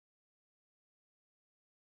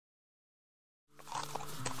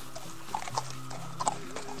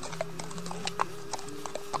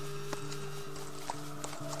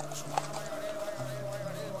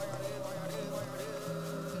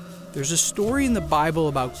There's a story in the Bible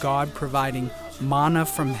about God providing manna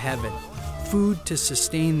from heaven, food to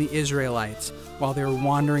sustain the Israelites while they were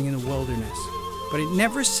wandering in the wilderness. But it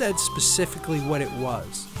never said specifically what it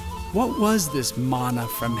was. What was this manna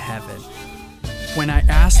from heaven? When I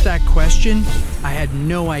asked that question, I had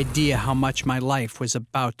no idea how much my life was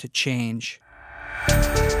about to change.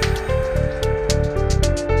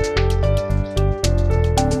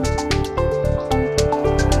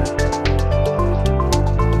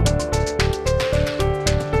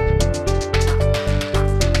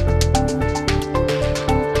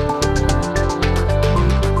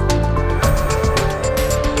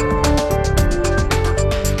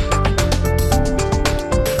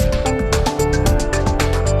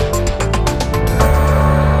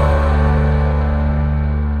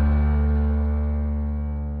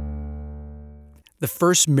 The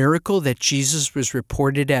first miracle that Jesus was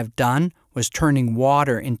reported to have done was turning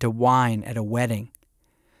water into wine at a wedding.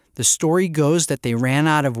 The story goes that they ran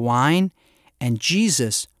out of wine, and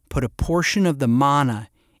Jesus put a portion of the manna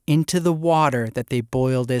into the water that they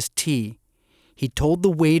boiled as tea. He told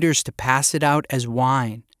the waiters to pass it out as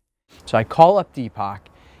wine. So I call up Deepak,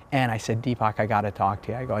 and I said, Deepak, I got to talk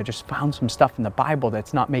to you. I just found some stuff in the Bible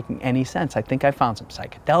that's not making any sense. I think I found some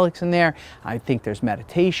psychedelics in there. I think there's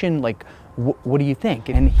meditation. Like, what do you think?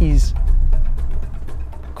 And he's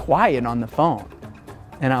quiet on the phone.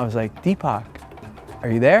 And I was like, Deepak, are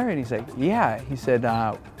you there? And he's like, yeah. He said,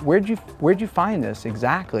 where'd you find this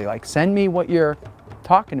exactly? Like, send me what you're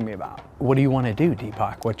talking to me about. What do you want to do,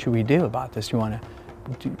 Deepak? What should we do about this? You want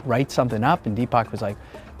to write something up? And Deepak was like,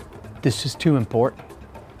 this is too important.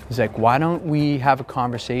 He's like, why don't we have a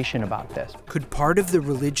conversation about this? Could part of the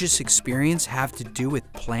religious experience have to do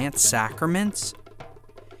with plant sacraments?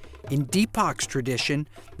 In Deepak's tradition,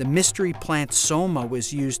 the mystery plant soma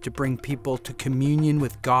was used to bring people to communion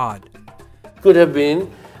with God. Could have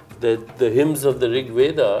been that the hymns of the Rig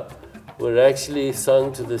Veda were actually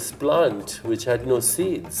sung to this plant which had no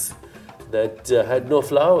seeds, that had no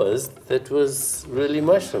flowers, that was really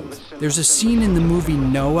mushrooms. There's a scene in the movie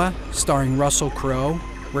Noah, starring Russell Crowe,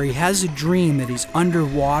 where he has a dream that he's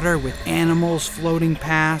underwater with animals floating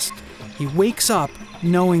past. He wakes up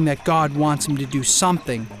knowing that God wants him to do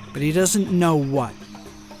something, but he doesn't know what.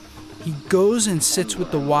 He goes and sits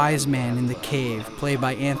with the wise man in the cave, played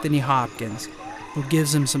by Anthony Hopkins, who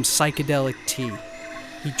gives him some psychedelic tea.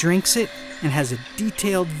 He drinks it and has a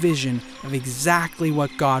detailed vision of exactly what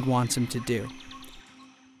God wants him to do.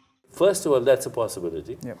 First of all, that's a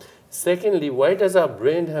possibility. Yep. Secondly, why does our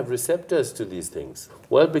brain have receptors to these things?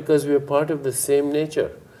 Well, because we are part of the same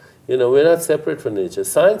nature. You know, we're not separate from nature.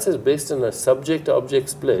 Science is based on a subject-object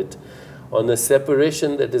split, on a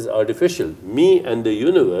separation that is artificial, me and the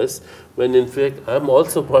universe, when in fact I'm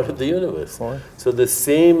also part of the universe. So the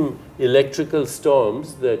same electrical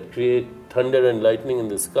storms that create thunder and lightning in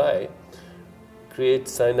the sky create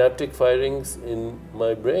synaptic firings in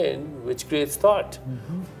my brain, which creates thought.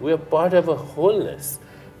 We are part of a wholeness.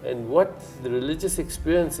 And what the religious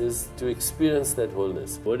experience is to experience that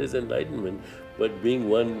wholeness. What is enlightenment but being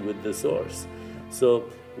one with the source? So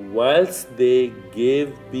whilst they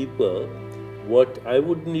gave people what I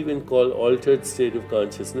wouldn't even call altered state of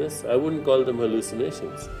consciousness, I wouldn't call them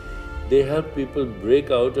hallucinations. They help people break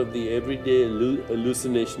out of the everyday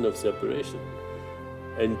hallucination of separation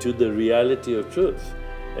and to the reality of truth.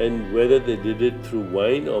 And whether they did it through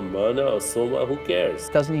wine or manna or soma, who cares?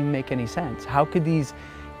 It doesn't even make any sense. How could these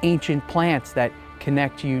ancient plants that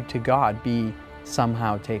connect you to God be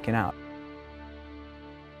somehow taken out?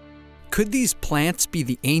 Could these plants be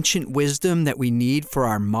the ancient wisdom that we need for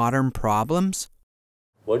our modern problems?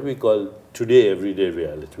 What we call today everyday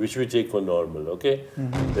reality, which we take for normal, okay?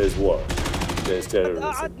 There's war, there's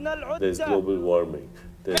terrorism, there's global warming,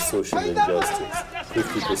 there's social injustice.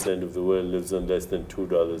 50% of the world lives on less than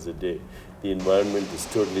 $2 a day. The environment is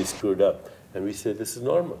totally screwed up. And we say this is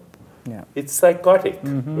normal. Yeah. It's psychotic,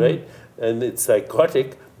 right? And it's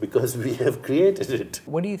psychotic because we have created it.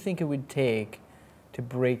 What do you think it would take to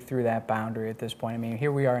break through that boundary at this point? I mean,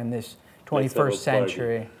 here we are in this 21st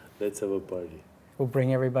century. Let's have a party. We'll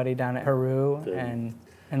bring everybody down to Peru and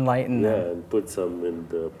enlighten them. Yeah, and put some in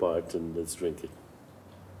the pot and let's drink it.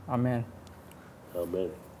 Amen. Amen.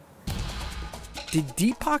 Did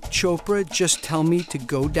Deepak Chopra just tell me to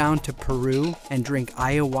go down to Peru and drink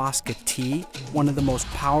ayahuasca tea, one of the most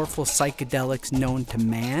powerful psychedelics known to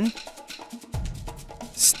man?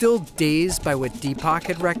 Still dazed by what Deepak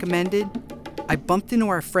had recommended, I bumped into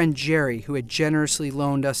our friend Gerry, who had generously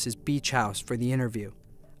loaned us his beach house for the interview.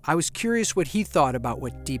 I was curious what he thought about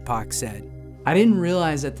what Deepak said. I didn't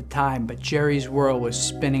realize at the time, but Gerry's world was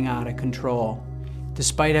spinning out of control.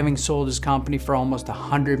 Despite having sold his company for almost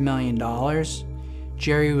 $100 million,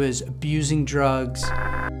 Gerry was abusing drugs,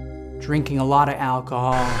 drinking a lot of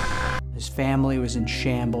alcohol, his family was in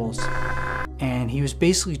shambles, and he was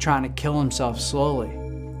basically trying to kill himself slowly.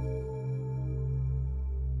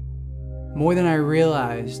 More than I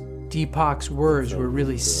realized, Deepak's words were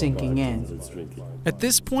really sinking in. At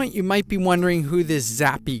this point, you might be wondering who this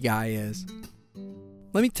Zappy guy is.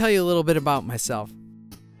 Let me tell you a little bit about myself.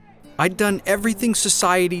 I'd done everything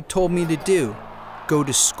society told me to do. Go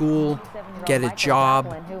to school, get a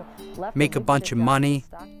job, make a bunch of money,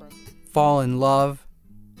 fall in love,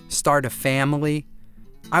 start a family.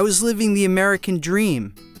 I was living the American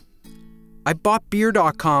dream. I bought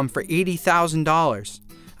beer.com for $80,000.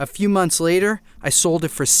 A few months later, I sold it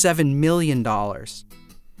for $7 million.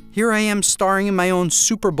 Here I am starring in my own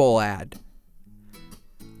Super Bowl ad.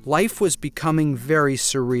 Life was becoming very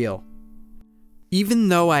surreal. Even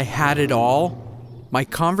though I had it all, my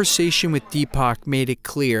conversation with Deepak made it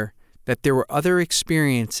clear that there were other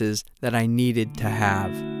experiences that I needed to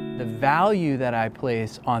have. The value that I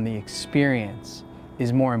place on the experience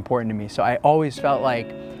is more important to me. So I always felt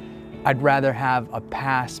like I'd rather have a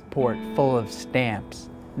passport full of stamps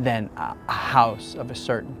than a house of a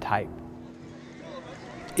certain type.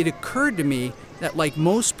 It occurred to me that, like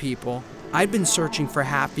most people, I'd been searching for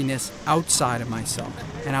happiness outside of myself,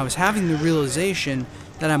 and I was having the realization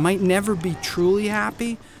that I might never be truly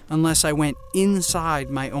happy unless I went inside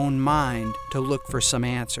my own mind to look for some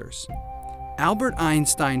answers. Albert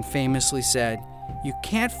Einstein famously said, "You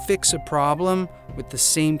can't fix a problem with the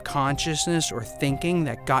same consciousness or thinking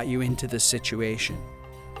that got you into the situation."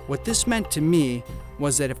 What this meant to me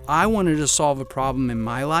was that if I wanted to solve a problem in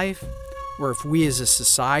my life, or if we as a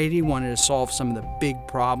society wanted to solve some of the big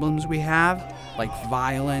problems we have, like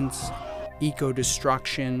violence,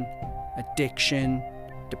 eco-destruction, addiction,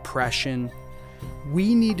 depression,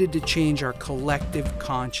 we needed to change our collective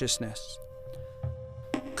consciousness.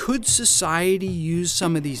 Could society use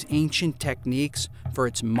some of these ancient techniques for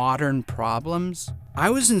its modern problems? I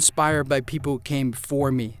was inspired by people who came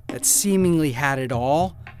before me that seemingly had it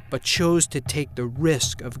all, but chose to take the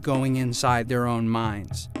risk of going inside their own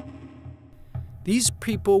minds. These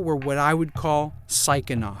people were what I would call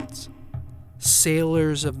psychonauts,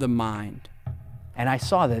 sailors of the mind. And I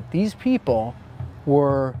saw that these people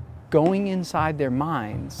were going inside their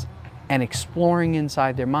minds and exploring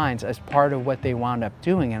inside their minds as part of what they wound up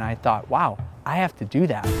doing. And I thought, wow, I have to do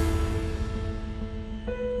that.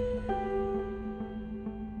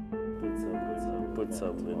 Put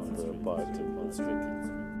some in the pot and drink it.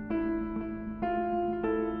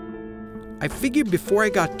 I figured before I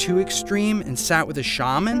got too extreme and sat with a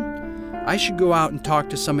shaman, I should go out and talk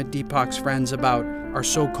to some of Deepak's friends about our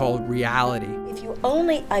so-called reality. If you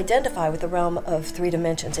only identify with the realm of 3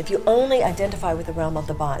 dimensions, if you only identify with the realm of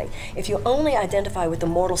the body, if you only identify with the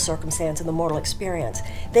mortal circumstance and the mortal experience,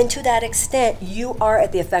 then to that extent you are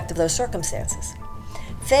at the effect of those circumstances.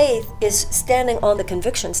 Faith is standing on the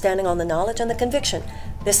conviction, standing on the knowledge and the conviction.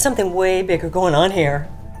 There's something way bigger going on here.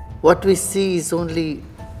 What we see is only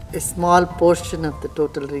a small portion of the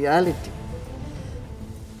total reality.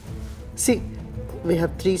 See, we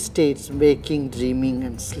have 3 states: waking, dreaming,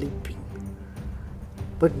 and sleeping.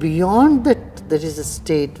 But beyond that, there is a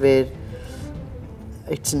state where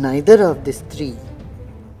it's neither of these 3.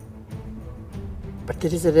 But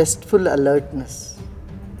there is a restful alertness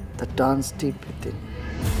that dawns deep within.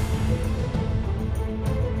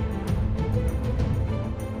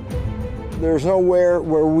 There's nowhere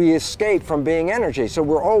where we escape from being energy, so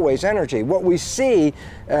we're always energy. What we see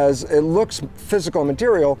as it looks physical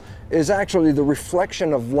material is actually the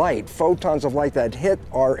reflection of light, photons of light that hit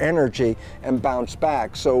our energy and bounce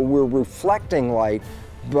back. So we're reflecting light,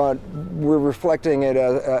 but we're reflecting it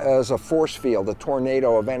as a force field, a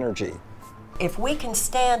tornado of energy. If we can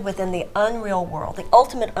stand within the unreal world, the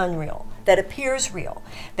ultimate unreal, that appears real,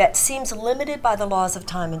 that seems limited by the laws of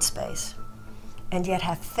time and space, and yet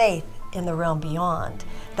have faith in the realm beyond,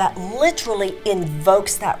 that literally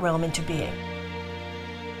invokes that realm into being.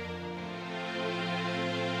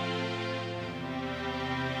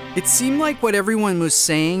 It seemed like what everyone was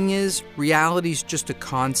saying is reality's just a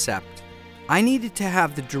concept. I needed to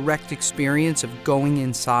have the direct experience of going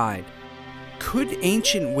inside. Could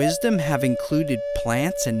ancient wisdom have included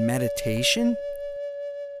plants and meditation?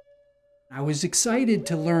 I was excited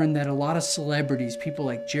to learn that a lot of celebrities, people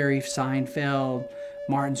like Jerry Seinfeld,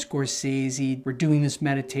 Martin Scorsese, were doing this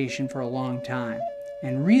meditation for a long time.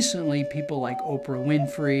 And recently, people like Oprah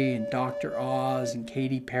Winfrey and Dr. Oz and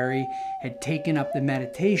Katy Perry had taken up the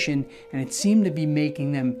meditation, and it seemed to be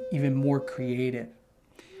making them even more creative.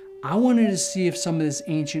 I wanted to see if some of this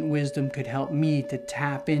ancient wisdom could help me to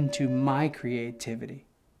tap into my creativity.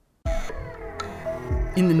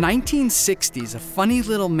 In the 1960s, a funny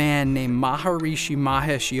little man named Maharishi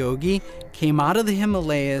Mahesh Yogi came out of the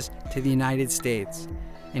Himalayas to the United States,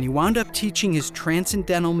 and he wound up teaching his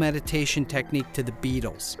transcendental meditation technique to the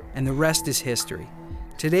Beatles, and the rest is history.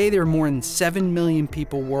 Today, there are more than 7 million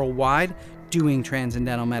people worldwide doing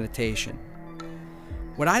transcendental meditation.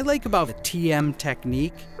 What I like about the TM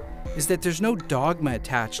technique is that there's no dogma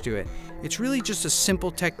attached to it. It's really just a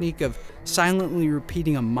simple technique of silently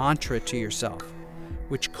repeating a mantra to yourself,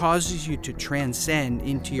 which causes you to transcend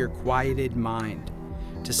into your quieted mind,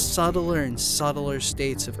 to subtler and subtler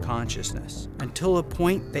states of consciousness, until a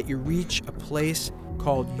point that you reach a place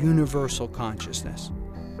called universal consciousness,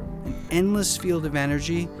 an endless field of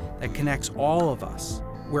energy that connects all of us,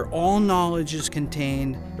 where all knowledge is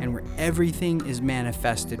contained and where everything is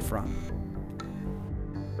manifested from.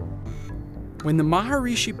 When the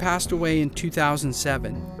Maharishi passed away in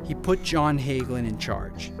 2007, he put John Hagelin in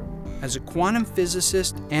charge. As a quantum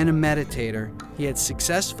physicist and a meditator, he had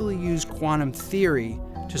successfully used quantum theory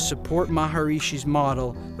to support Maharishi's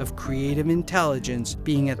model of creative intelligence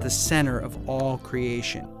being at the center of all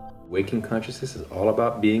creation. Waking consciousness is all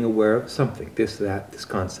about being aware of something, this, that, this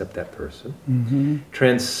concept, that person.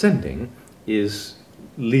 Transcending is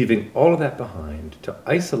leaving all of that behind to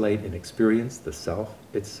isolate and experience the self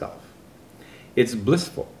itself. It's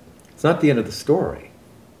blissful. It's not the end of the story.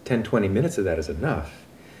 10, 20 minutes of that is enough.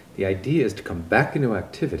 The idea is to come back into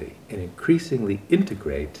activity and increasingly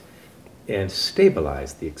integrate and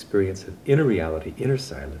stabilize the experience of inner reality, inner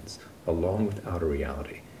silence, along with outer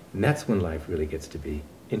reality. And that's when life really gets to be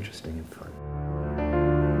interesting and fun.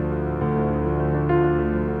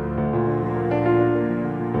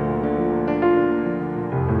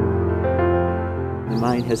 The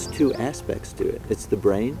mind has two aspects to it. It's the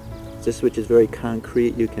brain, this which is very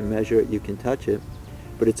concrete, you can measure it, you can touch it,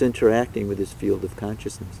 but it's interacting with this field of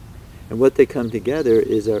consciousness. And what they come together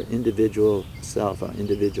is our individual self, our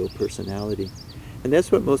individual personality. And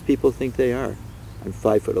that's what most people think they are. I'm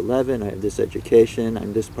 5'11", I have this education,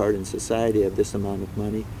 I'm this part in society, I have this amount of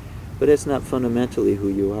money. But it's not fundamentally who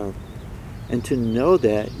you are. And to know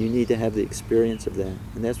that, you need to have the experience of that.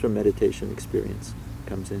 And that's where meditation experience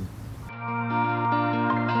comes in.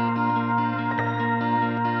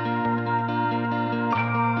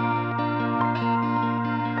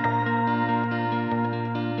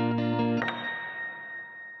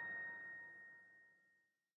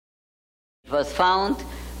 It was found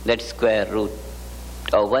that square root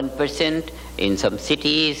of 1% in some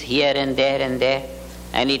cities here and there,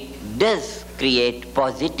 and it does create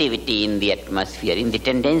positivity in the atmosphere, in the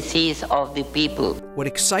tendencies of the people. What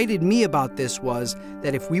excited me about this was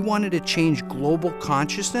that if we wanted to change global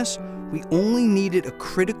consciousness, we only needed a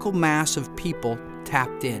critical mass of people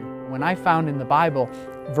tapped in. When I found in the Bible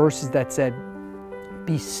verses that said,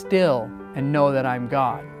 "Be still and know that I'm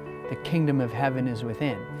God, the kingdom of heaven is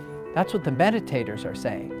within," that's what the meditators are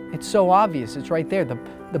saying. It's so obvious, it's right there.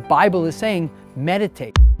 The Bible is saying,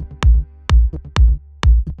 meditate.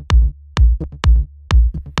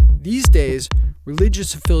 These days,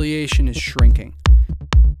 religious affiliation is shrinking.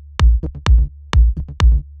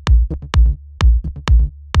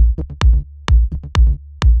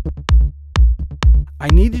 I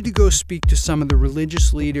needed to go speak to some of the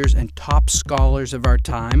religious leaders and top scholars of our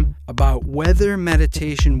time about whether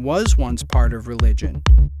meditation was once part of religion.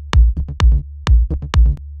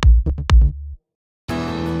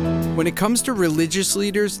 When it comes to religious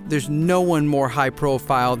leaders, there's no one more high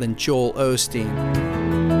profile than Joel Osteen.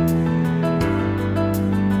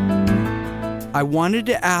 I wanted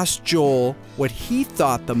to ask Joel what he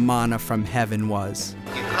thought the manna from heaven was.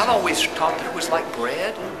 I've always thought that it was like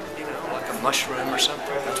bread, you know, like a mushroom or something.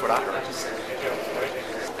 That's what I heard.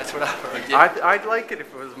 That's what I heard. Yeah. I'd like it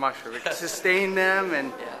if it was mushroom. It could sustain them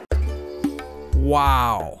and...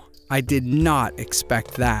 Wow, I did not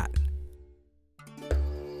expect that.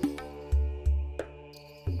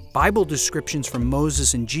 Bible descriptions from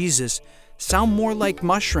Moses and Jesus sound more like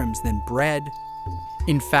mushrooms than bread.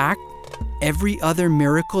 In fact, every other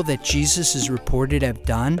miracle that Jesus is reported to have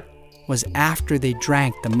done was after they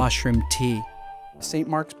drank the mushroom tea. St.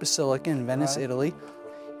 Mark's Basilica in Venice, Italy.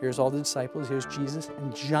 Here's all the disciples, here's Jesus,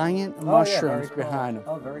 and giant mushrooms behind him.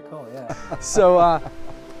 Oh, very cool, yeah. So,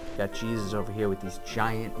 got Jesus over here with these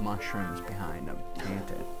giant mushrooms behind him,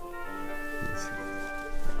 planted.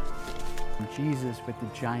 Jesus with the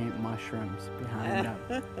giant mushrooms behind him.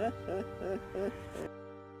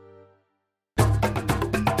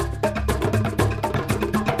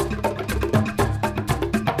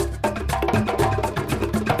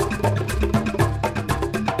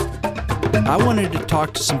 I wanted to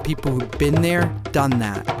talk to some people who've been there, done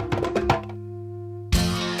that.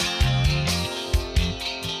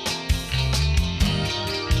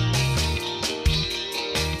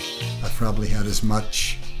 I've probably had as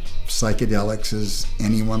much psychedelics as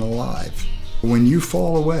anyone alive. When you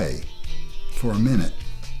fall away for a minute,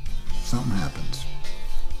 something happens.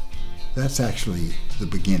 That's actually the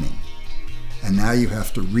beginning. And now you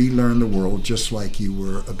have to relearn the world just like you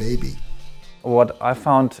were a baby. What I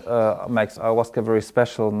found makes ayahuasca very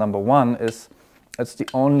special, number one, is it's the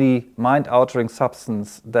only mind-altering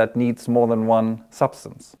substance that needs more than one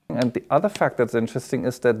substance. And the other fact that's interesting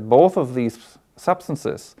is that both of these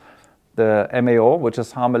substances, the MAO, which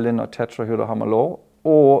is harmaline or tetrahydroharmalol,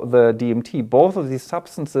 or the DMT, both of these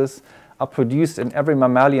substances are produced in every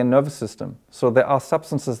mammalian nervous system. So there are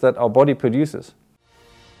substances that our body produces.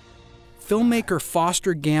 Filmmaker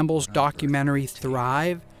Foster Gamble's documentary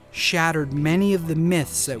Thrive shattered many of the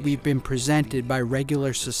myths that we've been presented by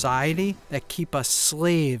regular society that keep us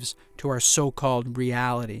slaves to our so-called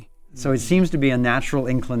reality. So it seems to be a natural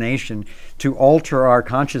inclination to alter our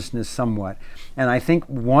consciousness somewhat. And I think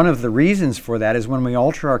one of the reasons for that is when we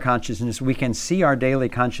alter our consciousness, we can see our daily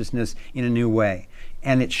consciousness in a new way.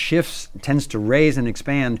 And it shifts, tends to raise and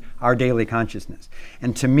expand our daily consciousness.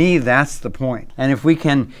 And to me, that's the point. And if we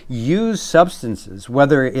can use substances,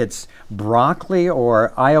 whether it's broccoli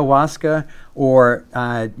or ayahuasca or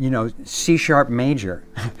C-sharp major,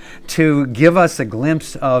 to give us a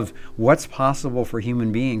glimpse of what's possible for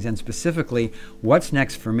human beings, and specifically, what's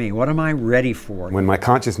next for me? What am I ready for? When my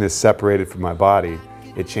consciousness separated from my body,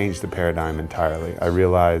 it changed the paradigm entirely. I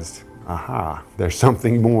realized, aha, there's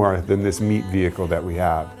something more than this meat vehicle that we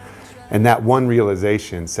have. And that one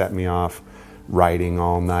realization set me off writing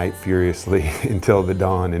all night furiously until the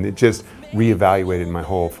dawn, and it just reevaluated my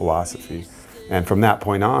whole philosophy. And from that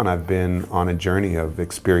point on, I've been on a journey of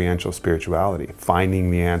experiential spirituality, finding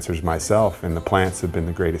the answers myself, and the plants have been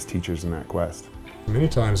the greatest teachers in that quest. Many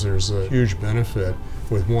times there's a huge benefit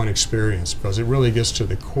with one experience because it really gets to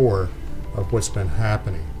the core of what's been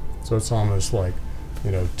happening. So it's almost like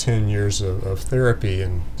 10 years of therapy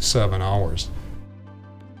in 7 hours.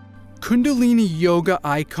 Kundalini yoga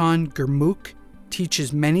icon Gurmukh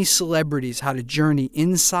teaches many celebrities how to journey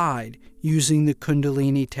inside using the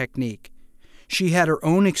Kundalini technique. She had her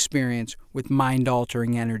own experience with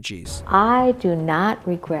mind-altering energies. I do not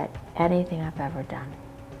regret anything I've ever done.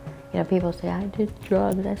 People say, I did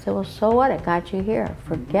drugs. I say, well, so what? It got you here.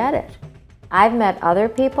 Forget it. I've met other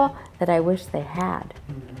people that I wish they had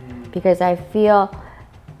because I feel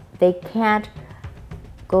they can't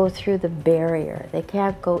go through the barrier. They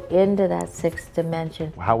can't go into that sixth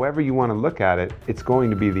dimension. However you want to look at it, it's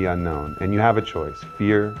going to be the unknown, and you have a choice,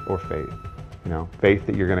 fear or faith. Faith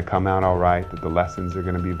that you're going to come out all right, that the lessons are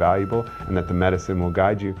going to be valuable, and that the medicine will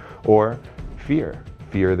guide you, or fear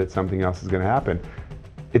that something else is going to happen.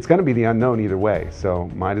 It's going to be the unknown either way, so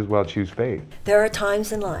might as well choose faith. There are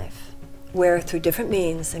times in life where through different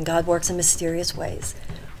means, and God works in mysterious ways,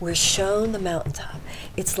 we're shown the mountaintop.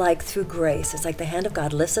 It's like through grace. It's like the hand of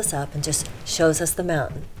God lifts us up and just shows us the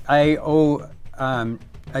mountain. I owe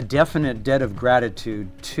a definite debt of gratitude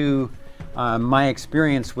to my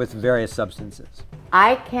experience with various substances.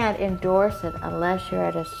 I can't endorse it unless you're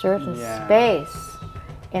at a certain space,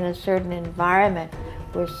 in a certain environment,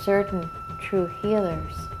 with certain true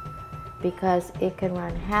healers, because it can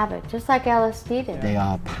run havoc, just like LSD did. They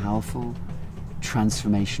are powerful,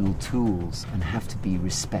 transformational tools and have to be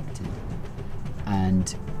respected.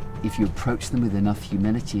 And if you approach them with enough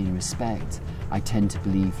humility and respect, I tend to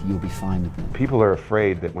believe you'll be fine with them. People are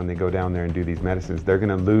afraid that when they go down there and do these medicines, they're going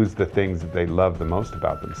to lose the things that they love the most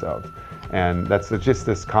about themselves. And that's just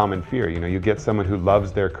this common fear. You get someone who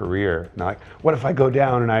loves their career, and like, what if I go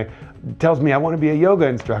down and tells me I want to be a yoga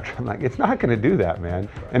instructor? I'm like, it's not going to do that, man.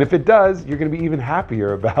 And if it does, you're going to be even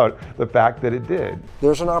happier about the fact that it did.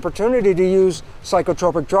 There's an opportunity to use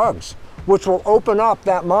psychotropic drugs, which will open up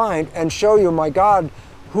that mind and show you, my God,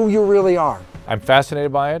 who you really are. I'm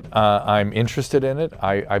fascinated by it. I'm interested in it.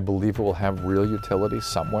 I believe it will have real utility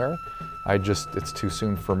somewhere. It's too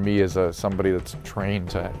soon for me as somebody that's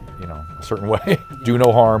trained to, a certain way. Do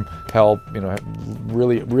no harm, help,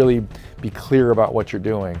 really be clear about what you're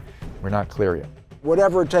doing. We're not clear yet.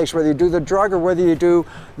 Whatever it takes, whether you do the drug or whether you do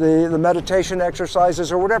the meditation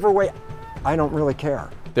exercises or whatever way, I don't really care.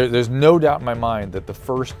 There's no doubt in my mind that the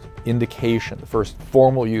first indication, the first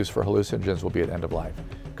formal use for hallucinogens will be at end of life.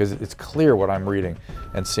 Because it's clear what I'm reading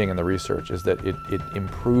and seeing in the research is that it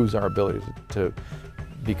improves our ability to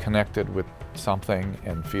be connected with something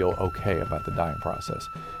and feel okay about the dying process.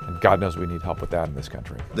 And God knows we need help with that in this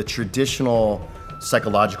country. The traditional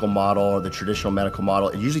psychological model or the traditional medical model,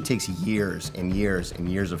 it usually takes years and years and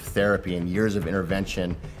years of therapy and years of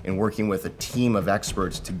intervention and working with a team of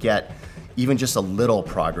experts to get even just a little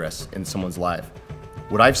progress in someone's life.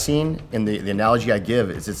 What I've seen, and the analogy I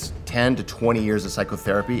give, is it's 10 to 20 years of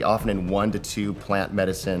psychotherapy, often in 1 to 2 plant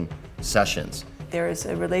medicine sessions. There is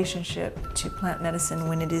a relationship to plant medicine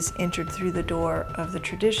when it is entered through the door of the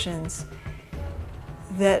traditions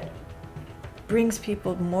that brings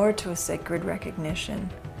people more to a sacred recognition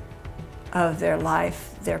of their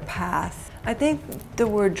life, their path. I think the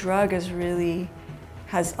word drug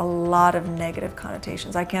has a lot of negative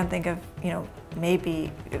connotations. I can't think of,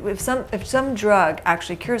 maybe if some drug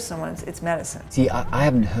actually cures someone, it's medicine. See, I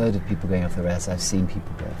haven't heard of people going off the rails. I've seen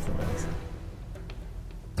people go off the rails.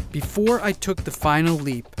 Before I took the final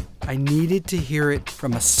leap, I needed to hear it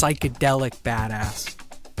from a psychedelic badass.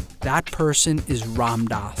 That person is Ram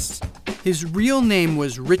Dass. His real name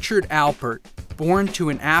was Richard Alpert, born to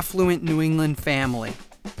an affluent New England family.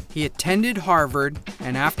 He attended Harvard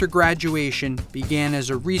and after graduation began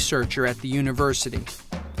as a researcher at the university.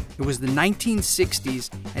 It was the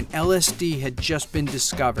 1960s and LSD had just been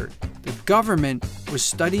discovered. The government was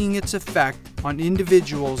studying its effect on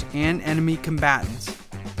individuals and enemy combatants.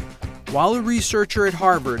 While a researcher at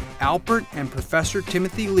Harvard, Alpert and Professor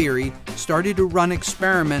Timothy Leary started to run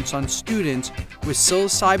experiments on students with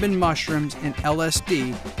psilocybin mushrooms and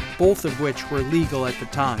LSD, both of which were legal at the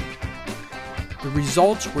time. The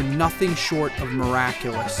results were nothing short of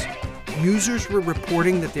miraculous. Users were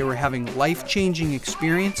reporting that they were having life-changing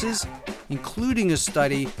experiences, including a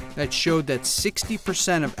study that showed that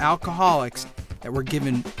 60% of alcoholics that were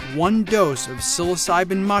given 1 dose of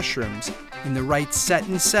psilocybin mushrooms in the right set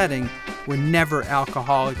and setting were never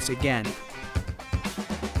alcoholics again.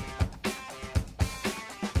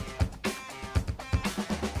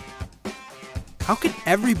 How could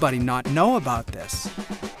everybody not know about this?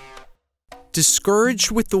 Discouraged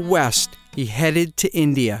with the West, he headed to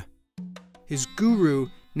India. His guru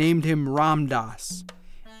named him Ram Dass,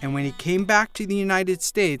 and when he came back to the United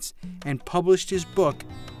States and published his book,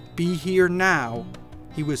 Be Here Now,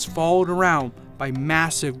 he was followed around by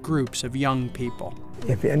massive groups of young people.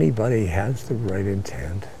 If anybody has the right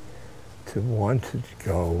intent to want to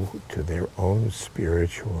go to their own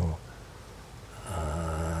spiritual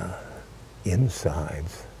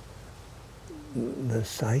insides, the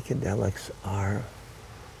psychedelics are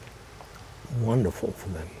wonderful for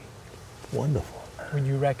them. Wonderful. Would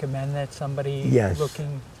you recommend that somebody Yes.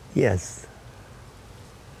 looking? Yes.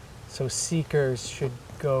 So seekers should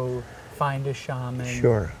go find a shaman.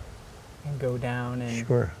 Sure. And go down and...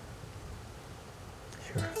 Sure.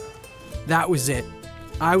 That was it.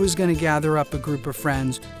 I was going to gather up a group of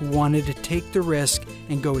friends who wanted to take the risk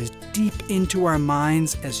and go as deep into our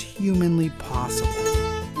minds as humanly possible.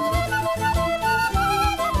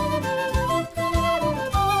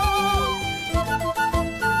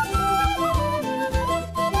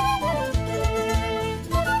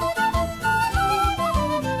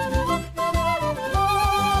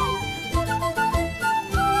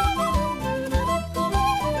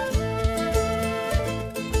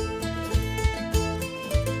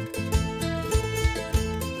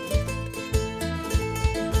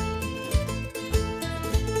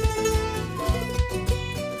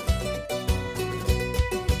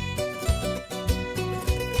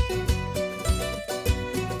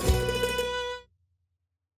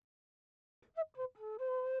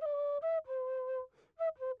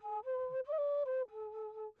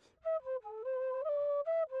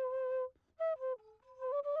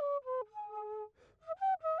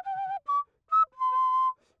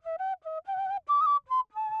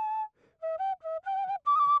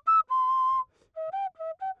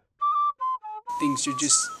 Things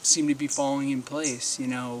just seem to be falling in place, It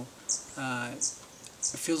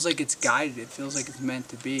feels like it's guided. It feels like it's meant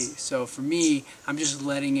to be. So for me, I'm just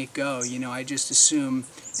letting it go. I just assume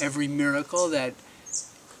every miracle that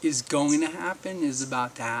is going to happen is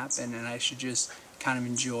about to happen, and I should just kind of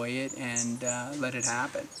enjoy it and let it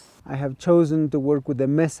happen. I have chosen to work with the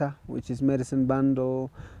Mesa, which is medicine bundle,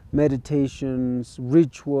 meditations,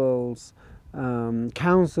 rituals,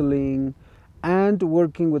 counseling, and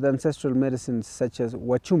working with ancestral medicines such as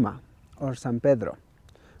Huachuma or San Pedro,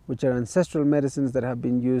 which are ancestral medicines that have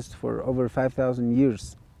been used for over 5,000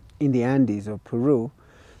 years in the Andes of Peru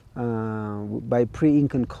by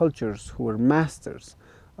pre-Incan cultures who were masters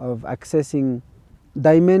of accessing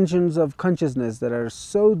dimensions of consciousness that are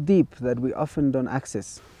so deep that we often don't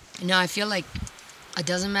access. I feel like it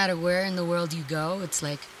doesn't matter where in the world you go, it's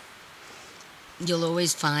like you'll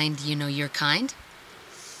always find, your kind.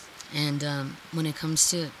 And when it comes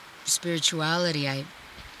to spirituality, I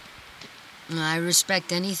I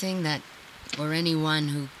respect anything that, or anyone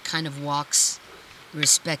who kind of walks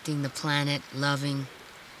respecting the planet, loving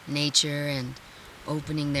nature, and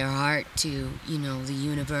opening their heart to, you know, the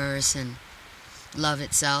universe and love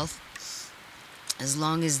itself. As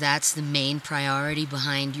long as that's the main priority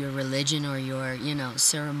behind your religion or your, you know,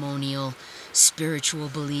 ceremonial, spiritual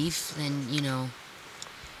belief, then, you know,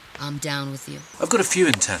 I'm down with you. I've got a few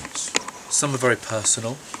intents. Some are very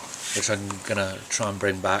personal, which I'm going to try and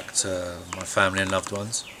bring back to my family and loved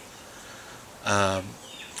ones.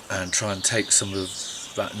 And try and take some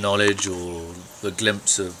of that knowledge or the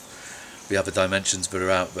glimpse of the other dimensions that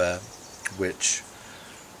are out there, which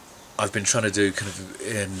I've been trying to do kind of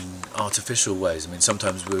in artificial ways. I mean,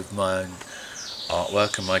 sometimes with my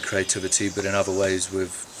artwork and my creativity, but in other ways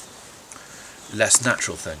with less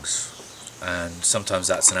natural things. And sometimes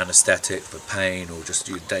that's an anesthetic for pain or just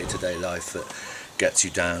your day-to-day life that gets you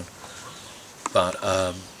down. But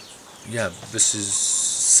yeah, this is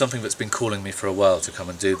something that's been calling me for a while to come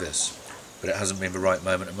and do this, but it hasn't been the right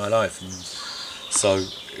moment in my life, and so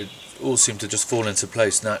it all seemed to just fall into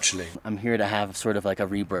place naturally. I'm here to have sort of like a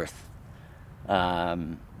rebirth,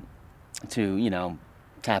 to, you know,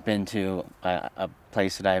 tap into a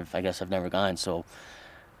place that I guess I've never gone. So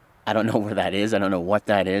I don't know where that is. I don't know what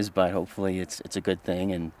that is, but hopefully it's a good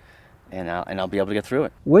thing, and I'll be able to get through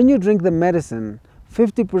it. When you drink the medicine,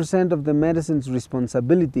 50% of the medicine's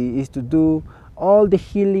responsibility is to do all the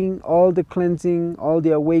healing, all the cleansing, all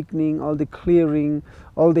the awakening, all the clearing,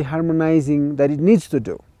 all the harmonizing that it needs to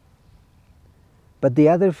do. But the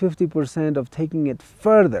other 50% of taking it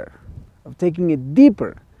further, of taking it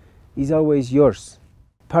deeper, is always yours.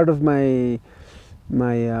 Part of my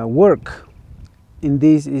work in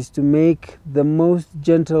this is to make the most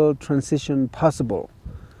gentle transition possible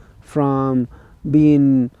from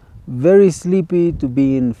being very sleepy to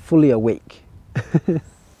being fully awake.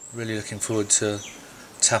 Really looking forward to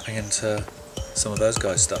tapping into some of those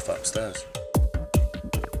guys' stuff upstairs.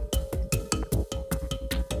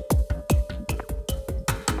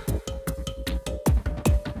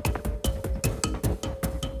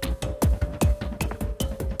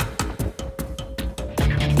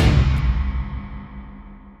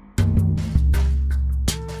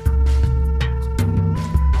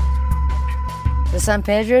 The San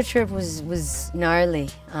Pedro trip was gnarly.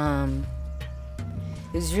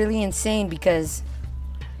 It was really insane because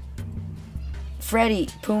Freddie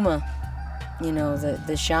Puma, you know,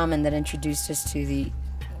 the shaman that introduced us to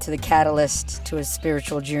the catalyst to a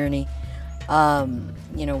spiritual journey,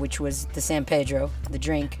 you know, which was the San Pedro, the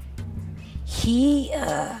drink. He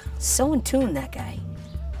so in tune, that guy.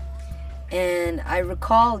 And I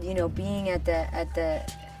recalled, you know, being at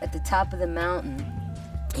the top of the mountain,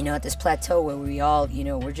 you know, at this plateau where we all, you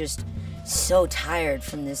know, we're just so tired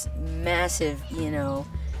from this massive, you know,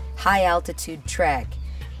 high altitude trek,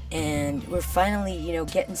 and we're finally, you know,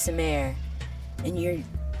 getting some air, and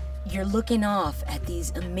you're looking off at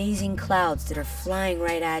these amazing clouds that are flying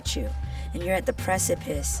right at you, and you're at the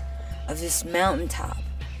precipice of this mountaintop,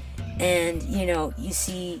 and, you know, you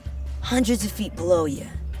see hundreds of feet below you,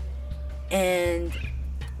 and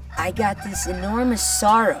I got this enormous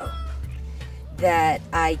sorrow that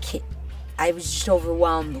I was just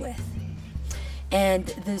overwhelmed with. And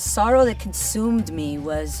the sorrow that consumed me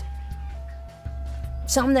was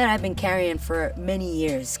something that I've been carrying for many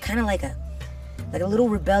years, kind of like a little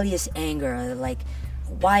rebellious anger, like,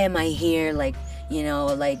 why am I here? Like, you know,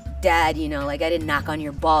 like, Dad, you know, like, I didn't knock on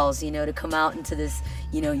your balls, you know, to come out into this,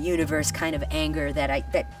 you know, universe kind of anger that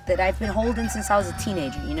I've been holding since I was a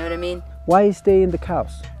teenager, you know what I mean? Why stay in the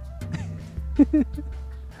chaos?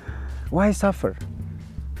 Why suffer?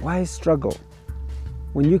 Why struggle?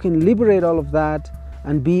 When you can liberate all of that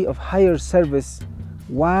and be of higher service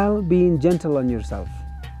while being gentle on yourself.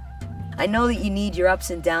 I know that you need your ups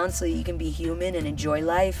and downs so that you can be human and enjoy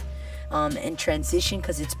life and transition,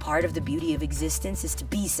 because it's part of the beauty of existence is to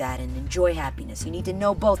be sad and enjoy happiness. You need to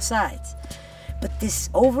know both sides. But this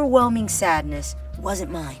overwhelming sadness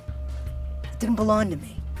wasn't mine. It didn't belong to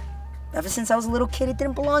me. Ever since I was a little kid, it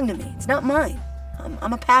didn't belong to me. It's not mine.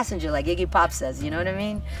 I'm a passenger, like Iggy Pop says, you know what I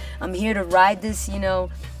mean? I'm here to ride this, you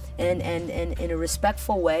know, and in a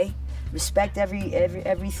respectful way, respect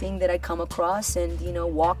everything that I come across, and, you know,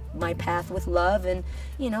 walk my path with love, and,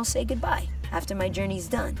 you know, say goodbye after my journey's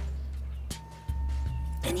done.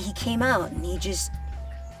 And he came out, and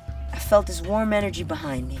I felt this warm energy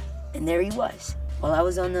behind me, and there he was, while I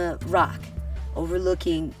was on the rock,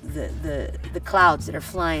 overlooking the clouds that are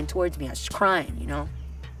flying towards me. I was crying, you know?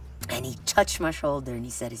 And he touched my shoulder and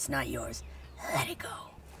he said, "It's not yours. Let it go."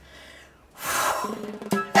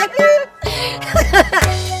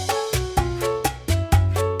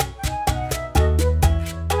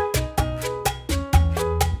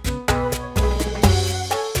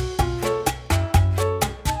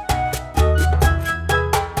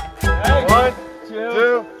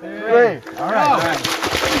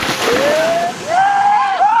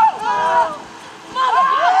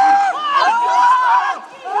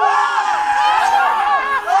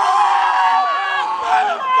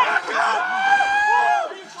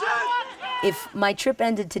 if my trip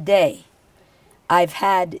ended today, I've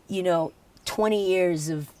had, you know, 20 years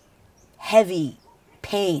of heavy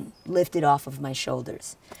pain lifted off of my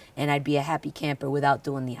shoulders, and I'd be a happy camper without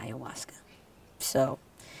doing the ayahuasca. So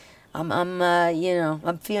you know,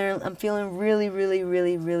 I'm feeling really, really,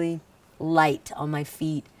 really, really light on my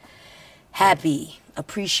feet, happy,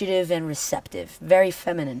 appreciative, and receptive. Very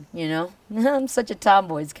feminine, you know? I'm such a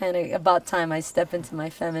tomboy. It's kind of about time I step into my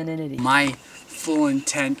femininity. My full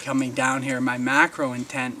intent coming down here, my macro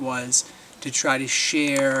intent, was to try to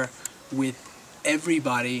share with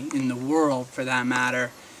everybody in the world, for that matter,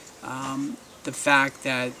 the fact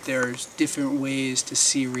that there's different ways to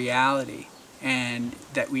see reality, and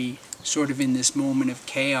that we sort of in this moment of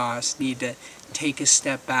chaos need to take a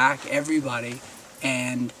step back, everybody,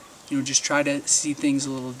 and you know, just try to see things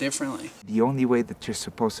a little differently. The only way that you're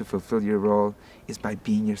supposed to fulfill your role is by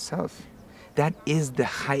being yourself. That is the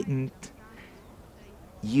heightened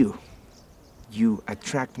you. You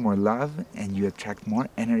attract more love and you attract more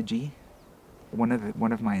energy. One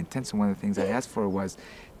of my intents and one of the things I asked for was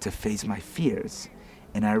to face my fears.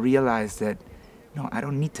 And I realized that, no, I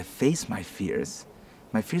don't need to face my fears.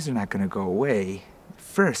 My fears are not going to go away.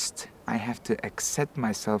 First, I have to accept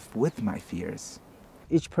myself with my fears.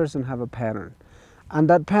 Each person have a pattern. And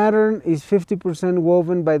that pattern is 50%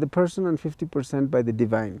 woven by the person and 50% by the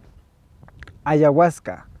divine.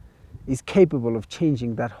 Ayahuasca is capable of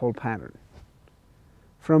changing that whole pattern.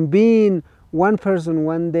 From being one person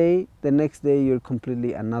one day, the next day you're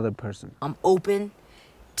completely another person. I'm open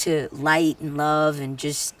to light and love and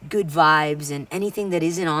just good vibes, and anything that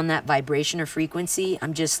isn't on that vibration or frequency,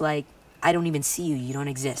 I'm just like, I don't even see you, you don't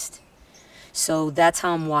exist. So that's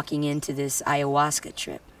how I'm walking into this ayahuasca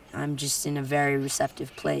trip. I'm just in a very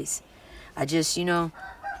receptive place. I just, you know,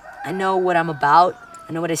 I know what I'm about,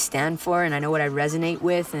 I know what I stand for, and I know what I resonate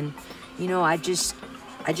with, and, you know, I just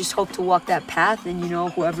hope to walk that path, and, you know,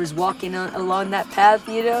 whoever's walking along that path,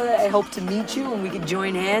 you know, I hope to meet you, and we can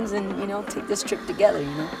join hands and, you know, take this trip together,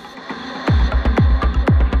 you know.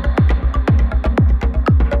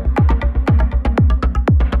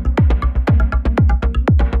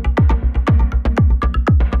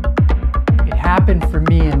 It happened for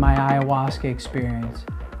me in my ayahuasca experience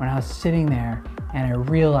when I was sitting there and I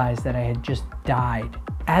realized that I had just died.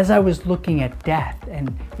 As I was looking at death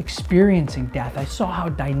and experiencing death, I saw how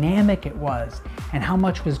dynamic it was and how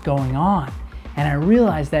much was going on. And I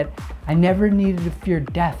realized that I never needed to fear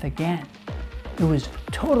death again. It was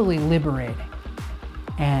totally liberating.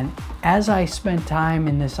 And as I spent time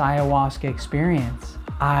in this ayahuasca experience,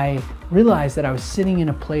 I realized that I was sitting in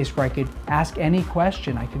a place where I could ask any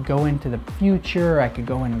question. I could go into the future, I could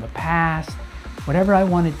go into the past, whatever I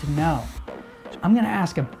wanted to know. So I'm going to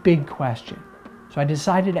ask a big question. So I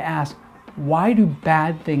decided to ask, why do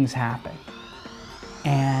bad things happen?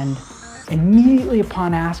 And immediately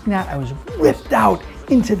upon asking that, I was ripped out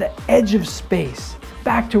into the edge of space.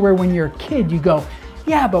 Back to where when you're a kid, you go,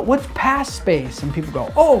 yeah, but what's past space? And people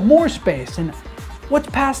go, oh, more space. And what's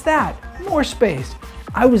past that? More space.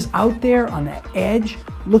 I was out there on the edge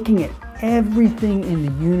looking at everything in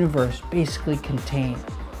the universe basically contained,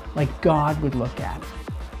 like God would look at it.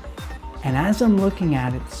 And as I'm looking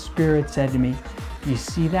at it, Spirit said to me, you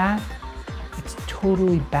see that? It's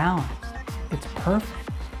totally balanced. It's perfect.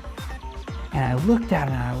 And I looked at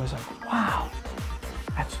it and I was like, wow,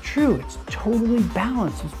 that's true. It's totally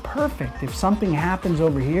balanced. It's perfect. If something happens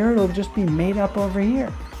over here, it'll just be made up over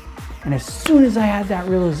here. And as soon as I had that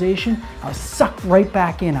realization, I was sucked right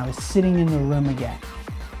back in. I was sitting in the room again.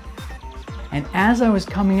 And as I was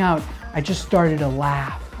coming out, I just started to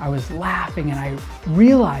laugh. I was laughing and I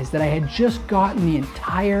realized that I had just gotten the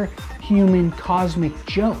entire human cosmic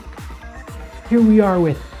joke. Here we are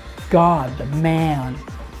with God, the man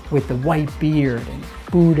with the white beard, and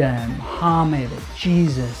Buddha and Muhammad and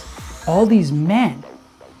Jesus, all these men.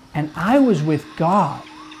 And I was with God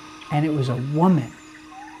and it was a woman.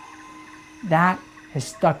 That has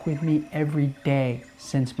stuck with me every day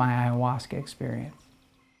since my ayahuasca experience.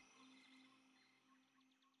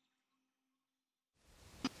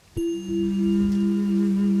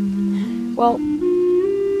 Well,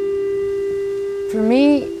 for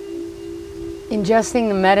me, ingesting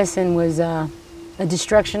the medicine was a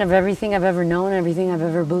destruction of everything I've ever known, everything I've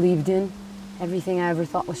ever believed in, everything I ever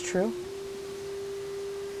thought was true.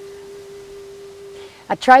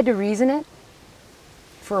 I tried to reason it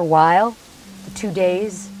for a while, the 2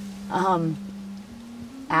 days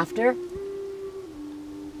after.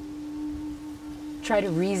 Try to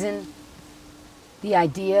reason the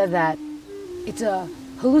idea that it's a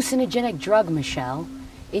hallucinogenic drug, Michelle.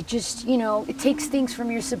 It just, you know, it takes things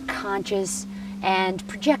from your subconscious and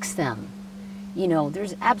projects them. You know,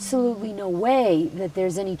 there's absolutely no way that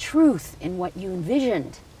there's any truth in what you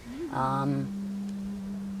envisioned.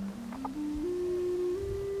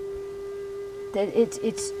 That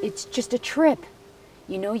it's just a trip.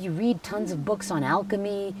 You know, you read tons of books on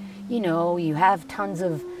alchemy, you know, you have tons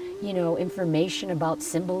of, you know, information about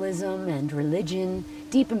symbolism and religion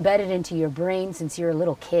deep embedded into your brain since you're a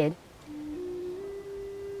little kid.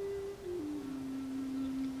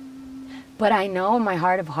 But I know in my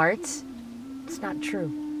heart of hearts, it's not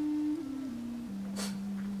true.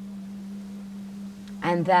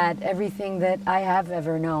 And that everything that I have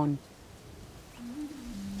ever known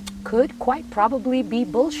could quite probably be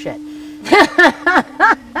bullshit.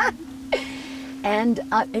 And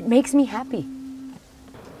it makes me happy.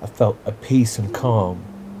 I felt a peace and calm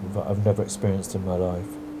that I've never experienced in my life.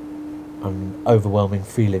 An overwhelming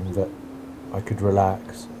feeling that I could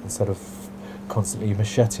relax instead of constantly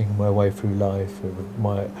macheting my way through life with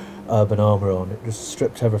my urban armour on. It just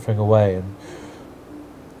stripped everything away and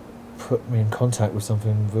put me in contact with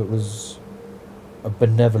something that was a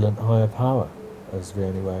benevolent higher power, is the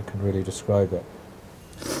only way I can really describe it.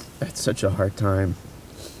 I had such a hard time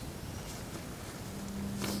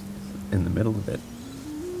in the middle of it.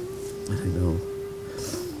 I know,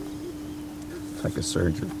 like a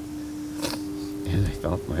surgeon, and I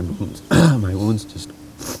felt my wounds, my wounds just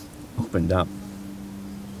opened up,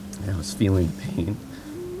 and I was feeling pain,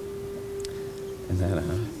 and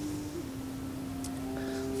then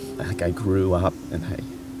like I grew up, and I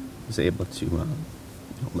was able to you know,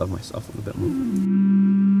 love myself a little bit more.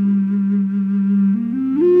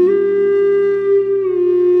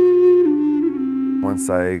 Once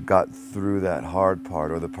I got through that hard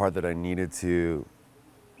part, or the part that I needed to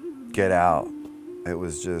get out, it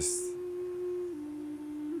was just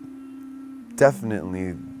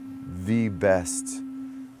definitely the best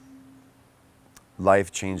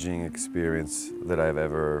life-changing experience that I've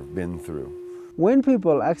ever been through. When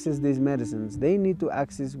people access these medicines, they need to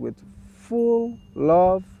access with full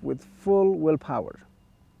love, with full willpower.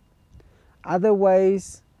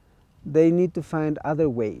 Otherwise, they need to find other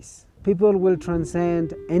ways. People will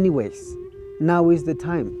transcend anyways. Now is the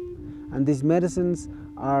time. And these medicines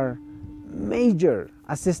are major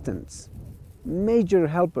assistants, major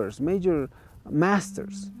helpers, major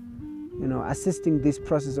masters, you know, assisting this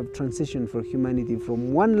process of transition for humanity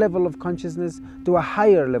from one level of consciousness to a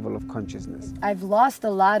higher level of consciousness. I've lost a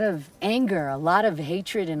lot of anger, a lot of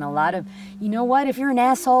hatred, and a lot of, you know what, if you're an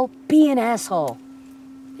asshole, be an asshole.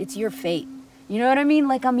 It's your fate. You know what I mean?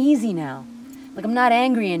 Like, I'm easy now. Like, I'm not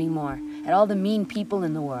angry anymore at all the mean people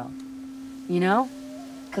in the world, you know?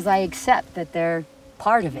 Because I accept that they're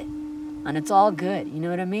part of it, and it's all good, you know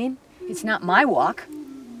what I mean? It's not my walk,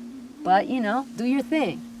 but, you know, do your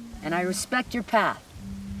thing, and I respect your path.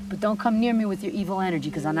 But don't come near me with your evil energy,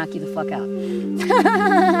 because I'll knock you the fuck out.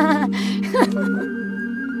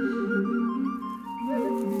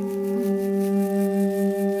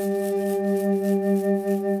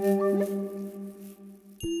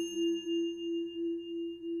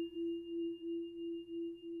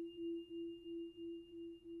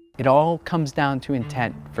 It all comes down to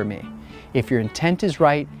intent for me. If your intent is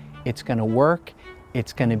right, it's going to work,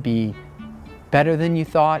 it's going to be better than you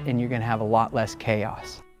thought, and you're going to have a lot less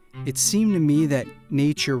chaos. It seemed to me that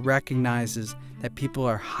nature recognizes that people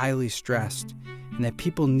are highly stressed and that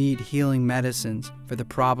people need healing medicines for the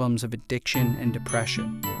problems of addiction and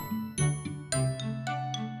depression.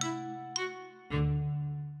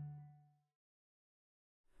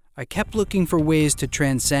 I kept looking for ways to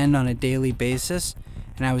transcend on a daily basis,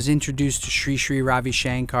 and I was introduced to Sri Ravi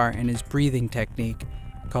Shankar and his breathing technique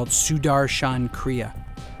called Sudarshan Kriya.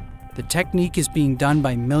 The technique is being done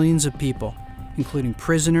by millions of people, including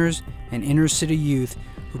prisoners and inner city youth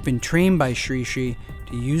who've been trained by Sri to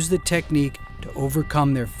use the technique to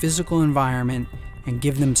overcome their physical environment and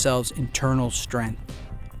give themselves internal strength.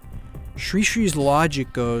 Sri's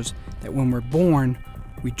logic goes that when we're born,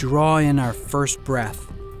 we draw in our first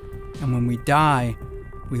breath, and when we die,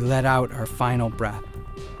 we let out our final breath.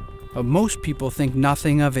 But most people think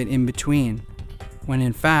nothing of it in between, when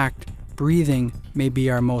in fact, breathing may be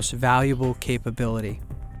our most valuable capability.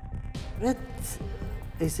 Breath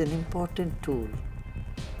is an important tool,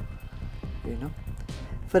 you know.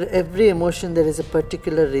 For every emotion, there is a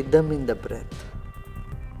particular rhythm in the breath.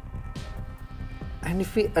 And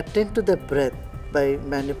if we attend to the breath by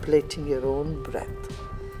manipulating your own breath,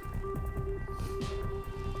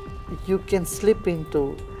 you can slip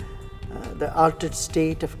into the altered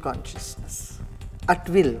state of consciousness at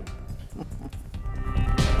will.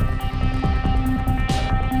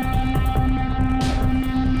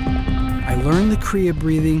 I learned the Kriya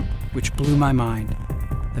breathing, which blew my mind.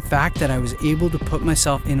 The fact that I was able to put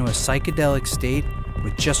myself into a psychedelic state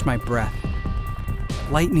with just my breath.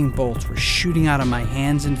 Lightning bolts were shooting out of my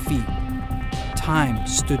hands and feet. Time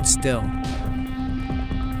stood still.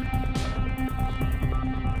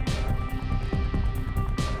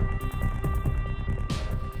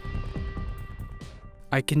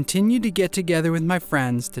 I continued to get together with my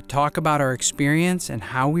friends to talk about our experience and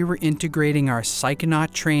how we were integrating our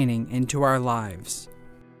psychonaut training into our lives.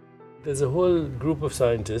 There's a whole group of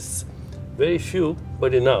scientists, very few,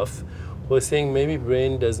 but enough, who are saying maybe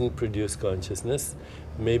brain doesn't produce consciousness,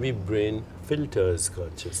 maybe brain filters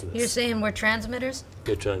consciousness. You're saying we're transmitters?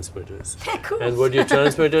 You're transmitters. Cool. And what you're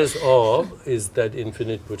transmitters of is that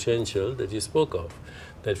infinite potential that you spoke of,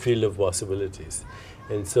 that field of possibilities.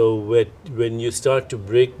 And so when you start to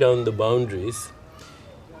break down the boundaries,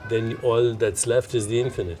 then all that's left is the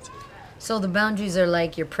infinite. So the boundaries are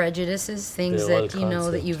like your prejudices, things They're all that you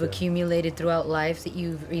know that you've concept, accumulated throughout life that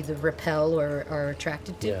you either repel or are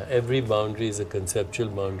attracted to? Yeah, every boundary is a conceptual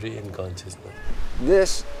boundary in consciousness.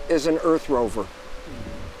 This is an Earth rover.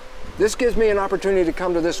 This gives me an opportunity to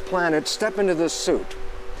come to this planet, step into this suit,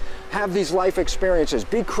 have these life experiences,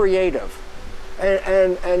 be creative,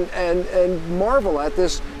 and marvel at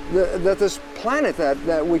this planet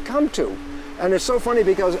that we come to. And it's so funny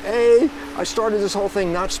because A, I started this whole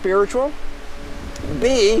thing not spiritual.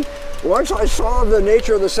 B, once I saw the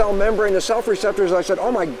nature of the cell membrane, the self-receptors, I said,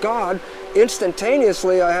 oh my God,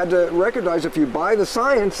 instantaneously I had to recognize if you buy the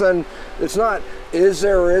science, then it's not is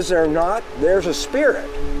there or is there not, there's a spirit.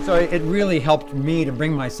 So it really helped me to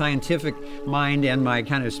bring my scientific mind and my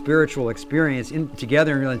kind of spiritual experience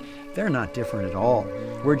together and realize they're not different at all.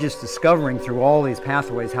 We're just discovering through all these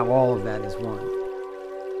pathways how all of that is one.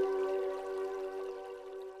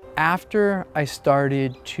 After I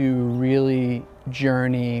started to really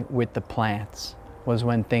journey with the plants was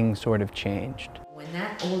when things sort of changed. When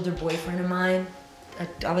that older boyfriend of mine,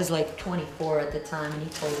 I was like 24 at the time, and he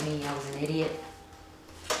told me I was an idiot.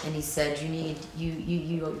 And he said,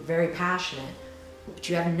 you're very passionate, but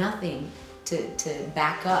you have nothing to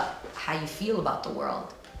back up how you feel about the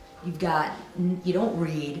world. You don't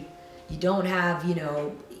read, you don't have,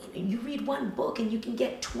 you read one book and you can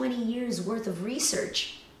get 20 years worth of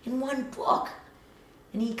research in one book.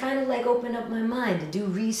 And he kind of like opened up my mind to do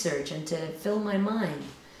research and to fill my mind.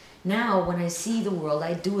 Now, when I see the world,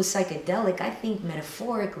 I do a psychedelic, I think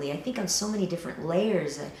metaphorically, I think on so many different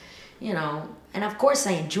layers, and of course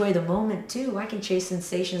I enjoy the moment too. I can chase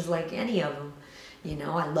sensations like any of them.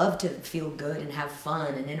 I love to feel good and have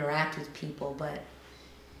fun and interact with people, but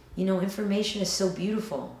information is so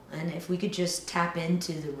beautiful. And if we could just tap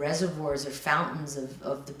into the reservoirs or fountains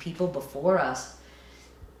of the people before us,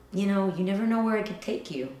 you never know where it could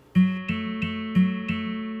take you.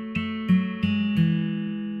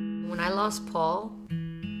 When I lost Paul,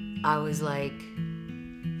 I was like,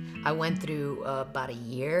 I went through about a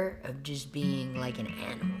year of just being like an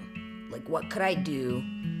animal. Like, what could I do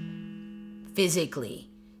physically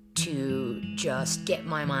to just get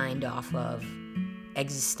my mind off of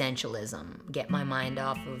existentialism, get my mind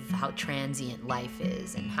off of how transient life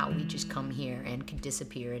is and how we just come here and could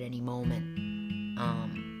disappear at any moment.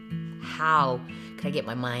 How could I get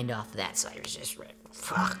my mind off of that? So I was just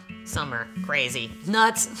summer, crazy,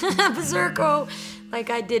 nuts, berserko. Like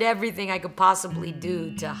I did everything I could possibly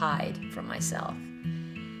do to hide from myself.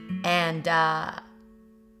 And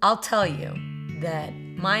I'll tell you that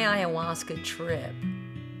my ayahuasca trip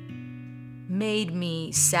made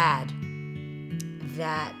me sad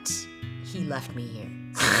that he left me here.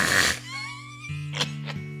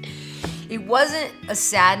 It wasn't a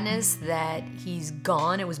sadness that he's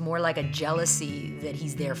gone, it was more like a jealousy that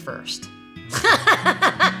he's there first.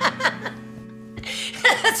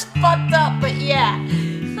 That's fucked up, but yeah.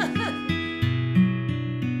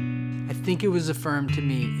 I think it was affirmed to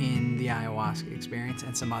me in the ayahuasca experience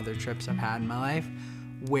and some other trips I've had in my life,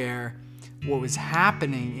 where what was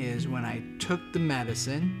happening is when I took the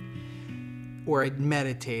medicine or I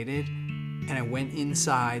meditated and I went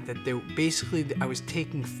inside, that basically I was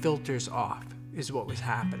taking filters off is what was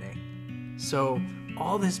happening. So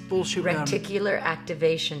all this bullshit. Reticular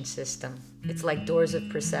activation system. It's like doors of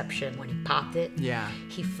perception. When he popped it,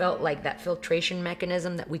 he felt like that filtration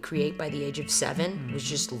mechanism that we create by the age of 7 was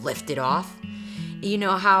just lifted off. You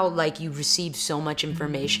know how like you receive so much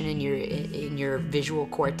information in your visual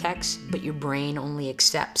cortex, but your brain only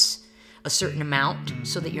accepts a certain amount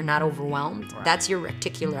so that you're not overwhelmed? Right. That's your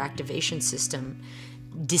reticular activation system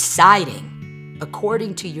deciding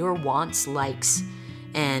according to your wants, likes,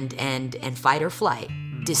 and fight or flight,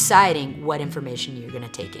 deciding what information you're gonna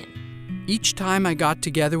take in. Each time I got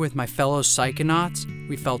together with my fellow psychonauts,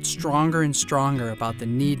 we felt stronger and stronger about the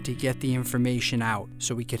need to get the information out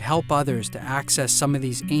so we could help others to access some of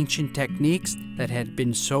these ancient techniques that had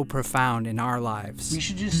been so profound in our lives. We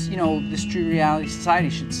should just, you know, the Street Reality Society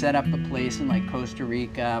should set up a place in like Costa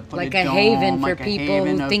Rica, put like a a dome, haven for like a people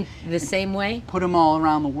haven who of- think the same way. Put them all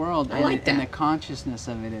around the world. I like And that. the consciousness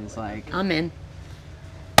of it is like... I'm in.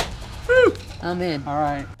 I'm in. All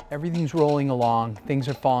right. Everything's rolling along. Things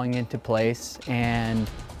are falling into place. And,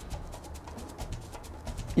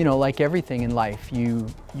 you know, like everything in life, you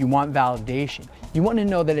want validation. You want to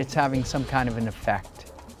know that it's having some kind of an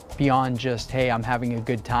effect beyond just, hey, I'm having a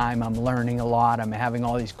good time, I'm learning a lot, I'm having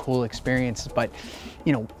all these cool experiences, but,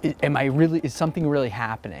 you know, is something really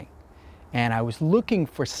happening? And I was looking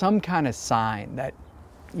for some kind of sign that,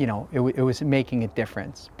 you know, it was making a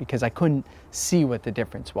difference, because I couldn't see what the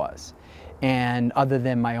difference was, and other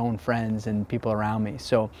than my own friends and people around me.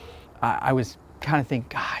 So I was kind of thinking,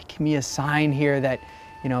 God, give me a sign here that,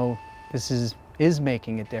 you know, this is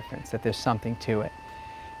making a difference, that there's something to it.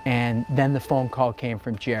 And then the phone call came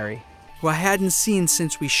from Gerry, who I hadn't seen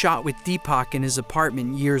since we shot with Deepak in his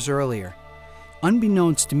apartment years earlier.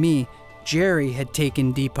 Unbeknownst to me, Gerry had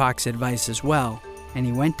taken Deepak's advice as well, and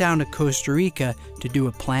he went down to Costa Rica to do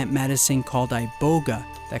a plant medicine called iboga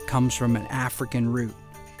that comes from an African root.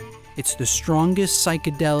 It's the strongest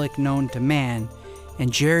psychedelic known to man,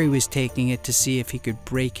 and Gerry was taking it to see if he could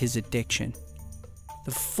break his addiction.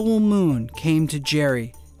 The full moon came to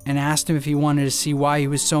Gerry and asked him if he wanted to see why he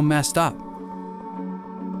was so messed up.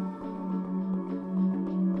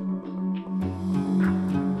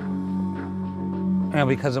 You know,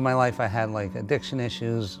 because of my life, I had like addiction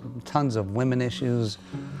issues, tons of women issues,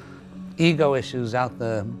 ego issues out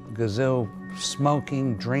the gazoo,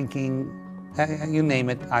 smoking, drinking, you name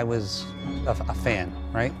it, I was a fan,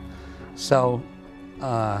 right? So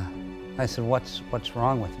I said, what's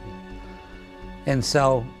wrong with me? And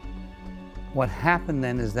so what happened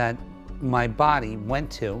then is that my body went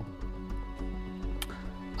to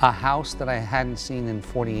a house that I hadn't seen in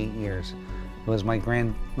 48 years. It was my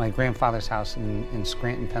grandfather's house in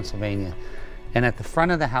Scranton, Pennsylvania. And at the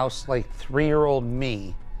front of the house, like 3-year-old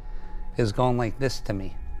me is going like this to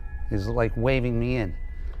me. He's like waving me in.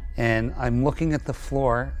 And I'm looking at the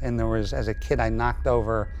floor, and there was, as a kid, I knocked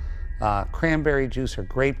over cranberry juice or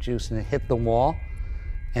grape juice, and it hit the wall,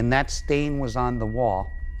 and that stain was on the wall.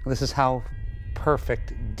 This is how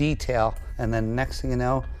perfect detail. And then next thing you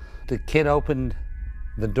know, the kid opened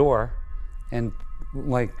the door and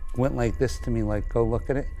like went like this to me, like, go look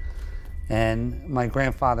at it. And my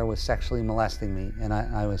grandfather was sexually molesting me, and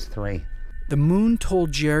I was 3. The moon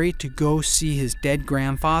told Gerry to go see his dead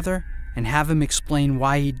grandfather and have him explain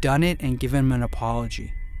why he'd done it and give him an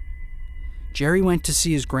apology. Gerry went to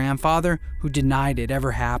see his grandfather, who denied it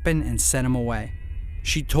ever happened and sent him away.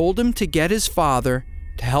 She told him to get his father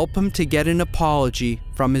to help him to get an apology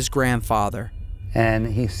from his grandfather. And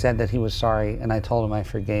he said that he was sorry, and I told him I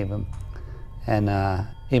forgave him. And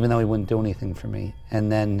even though he wouldn't do anything for me.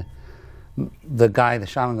 And then the guy, the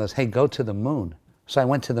shaman, goes, hey, go to the moon. So I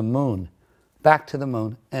went to the moon, back to the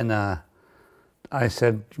moon, and I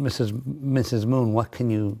said, Mrs. Moon, what can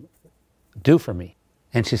you do for me?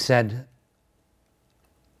 And she said,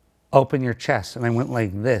 open your chest. And I went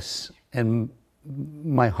like this, and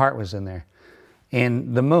my heart was in there.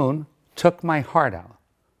 And the moon took my heart out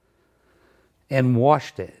and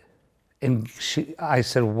washed it. And I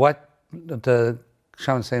said, what? The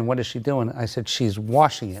shaman saying, what is she doing? I said, she's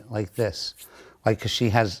washing it like this, like, because she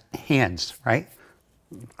has hands, right?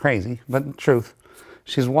 Crazy, but truth.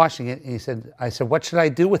 She's washing it. And he said, I said, what should I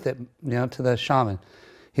do with it? You know, to the shaman.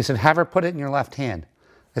 He said, have her put it in your left hand.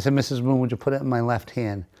 I said, Mrs. Moon, would you put it in my left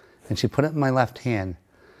hand? And she put it in my left hand.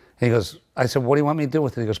 And he goes, I said, what do you want me to do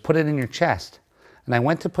with it? He goes, put it in your chest. And I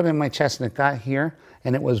went to put it in my chest, and it got here,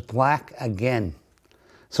 and it was black again.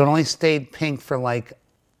 So it only stayed pink for like,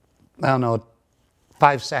 I don't know,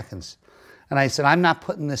 5 seconds. And I said, I'm not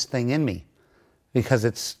putting this thing in me because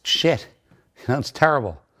it's shit. You know, it's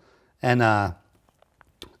terrible. And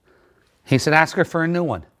he said, ask her for a new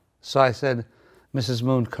one. So I said, Mrs.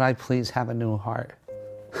 Moon, could I please have a new heart?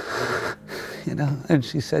 You know, and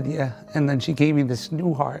she said, yeah. And then she gave me this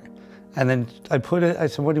new heart. And then I put it, I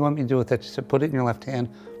said, what do you want me to do with it? She said, put it in your left hand,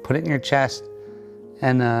 put it in your chest.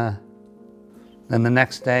 And then the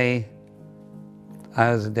next day,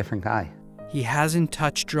 I was a different guy. He hasn't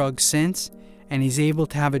touched drugs since, and he's able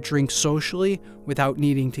to have a drink socially without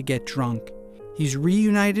needing to get drunk. He's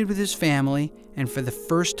reunited with his family, and for the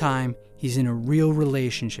first time, he's in a real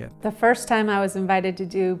relationship. The first time I was invited to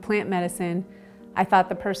do plant medicine, I thought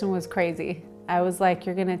the person was crazy. I was like,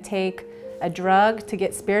 you're gonna take a drug to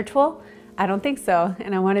get spiritual? I don't think so.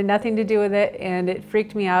 And I wanted nothing to do with it, and it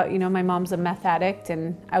freaked me out. You know, my mom's a meth addict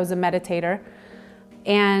and I was a meditator.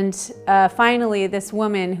 And finally, this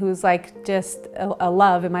woman who's like just a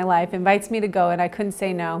love in my life invites me to go, and I couldn't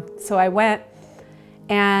say no. So I went,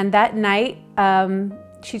 and that night,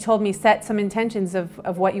 she told me, set some intentions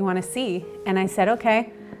of what you want to see. And I said,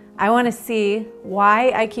 okay, I want to see why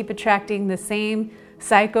I keep attracting the same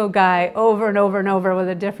psycho guy over and over and over with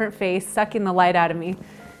a different face, sucking the light out of me.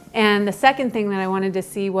 And the second thing that I wanted to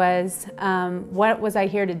see was, what was I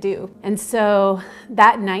here to do? And so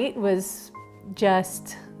that night was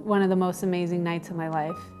just one of the most amazing nights of my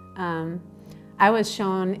life. I was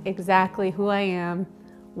shown exactly who I am,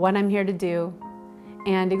 what I'm here to do,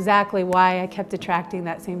 and exactly why I kept attracting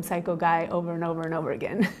that same psycho guy over and over and over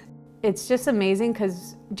again. It's just amazing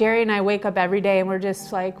because Gerry and I wake up every day and we're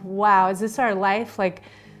just like, wow, is this our life? Like,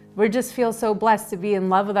 we just feel so blessed to be in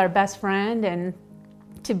love with our best friend and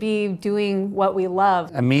to be doing what we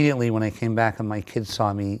love. Immediately when I came back and my kids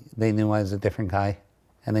saw me, they knew I was a different guy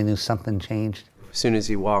and they knew something changed. As soon as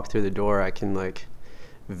he walked through the door, I can like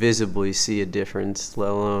visibly see a difference,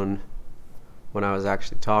 let alone when I was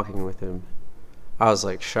actually talking with him. I was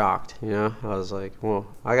like shocked, you know? I was like, well,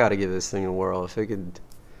 I gotta give this thing a whirl. If it could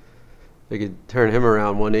turn him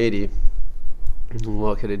around 180,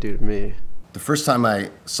 what could it do to me? The first time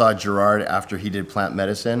I saw Gerard after he did plant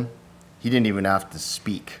medicine, he didn't even have to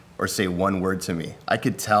speak or say one word to me. I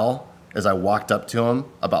could tell as I walked up to him,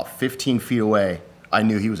 about 15 feet away, I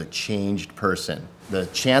knew he was a changed person. The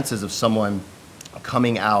chances of someone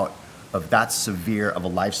coming out of that severe of a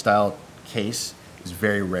lifestyle case is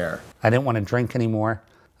very rare. I didn't want to drink anymore.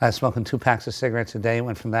 I was smoking 2 packs of cigarettes a day,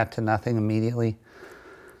 went from that to nothing immediately.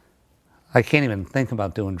 I can't even think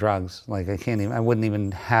about doing drugs. Like I wouldn't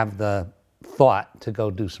even have the thought to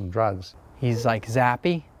go do some drugs. He's like,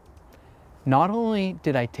 Zappy, not only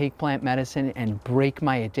did I take plant medicine and break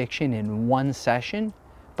my addiction in 1 session,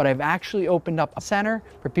 but I've actually opened up a center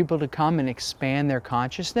for people to come and expand their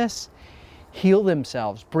consciousness, heal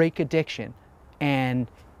themselves, break addiction, and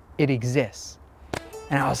it exists.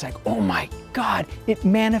 And I was like, oh my God, it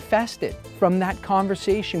manifested from that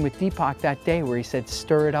conversation with Deepak that day where he said,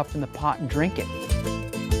 stir it up in the pot and drink it.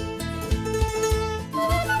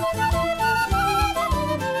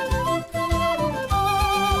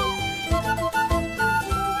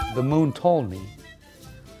 The moon told me,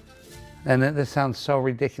 and this sounds so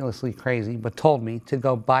ridiculously crazy, but told me to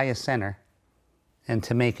go buy a center and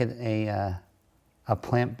to make it a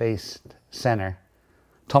plant-based center.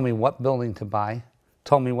 Told me what building to buy,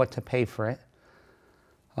 told me what to pay for it,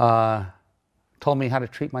 told me how to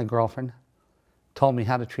treat my girlfriend, told me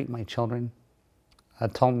how to treat my children,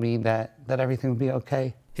 told me that everything would be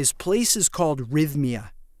okay. His place is called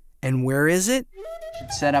Rythmia. And where is it?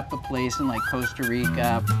 Should set up a place in like Costa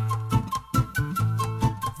Rica.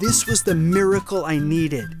 This was the miracle I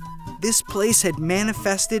needed. This place had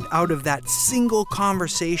manifested out of that single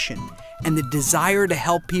conversation and the desire to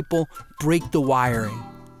help people break the wiring.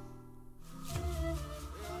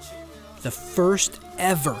 The first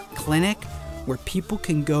ever clinic where people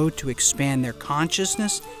can go to expand their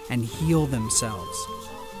consciousness and heal themselves.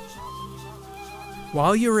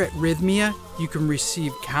 While you're at Rythmia, you can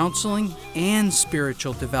receive counseling and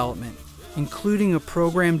spiritual development, including a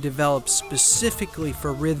program developed specifically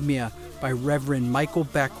for Rythmia by Reverend Michael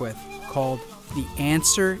Beckwith called The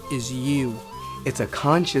Answer Is You. It's a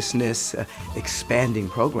consciousness expanding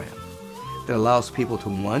program that allows people to,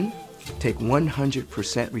 1, take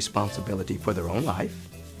 100% responsibility for their own life,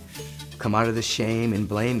 come out of the shame and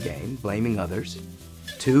blame game, blaming others.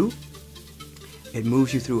 2, it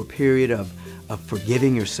moves you through a period of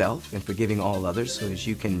forgiving yourself and forgiving all others so that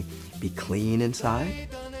you can be clean inside.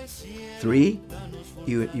 3,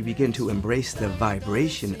 you begin to embrace the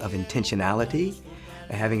vibration of intentionality,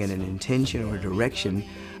 having an intention or a direction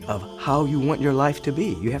of how you want your life to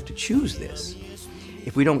be. You have to choose this.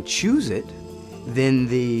 If we don't choose it, then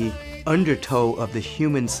the undertow of the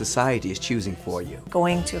human society is choosing for you.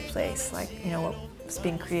 Going to a place like, you know, what's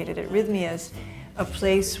being created at Rythmia is a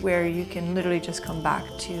place where you can literally just come back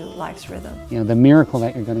to life's rhythm. You know, the miracle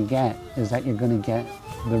that you're going to get is that you're going to get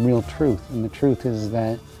the real truth. And the truth is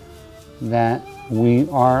that we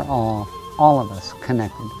are all of us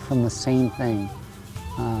connected from the same thing.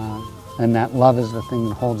 And that love is the thing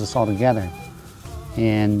that holds us all together.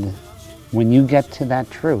 And when you get to that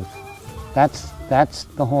truth, that's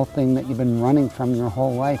the whole thing that you've been running from your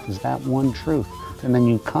whole life, is that one truth. And then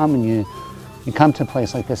you come and you come to a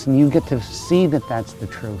place like this and you get to see that that's the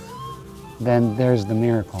truth. Then there's the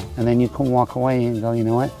miracle. And then you can walk away and go, you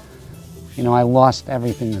know what? You know, I lost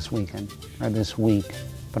everything this weekend or this week,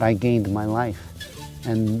 but I gained my life.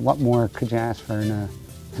 And what more could you ask for in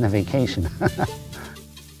a vacation?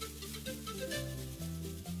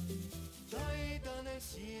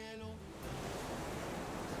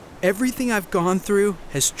 Everything I've gone through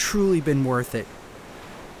has truly been worth it.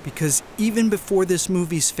 Because even before this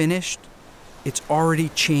movie's finished, it's already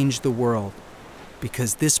changed the world.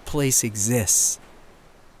 Because this place exists.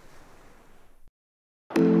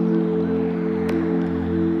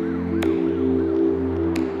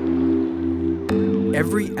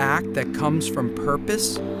 Every act that comes from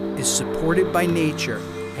purpose is supported by nature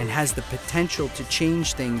and has the potential to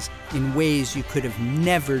change things in ways you could have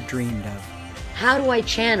never dreamed of. How do I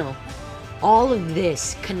channel all of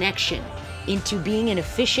this connection into being an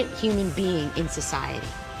efficient human being in society,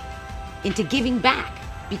 into giving back?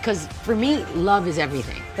 Because for me, love is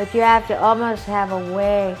everything. But you have to almost have a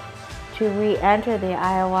way to re-enter the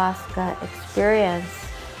ayahuasca experience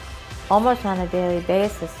almost on a daily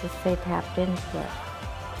basis to stay tapped into it.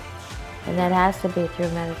 And that has to be through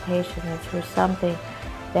meditation and through something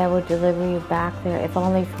that will deliver you back there, if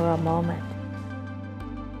only for a moment.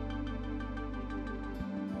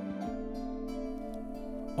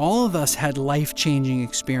 All of us had life-changing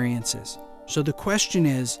experiences. So the question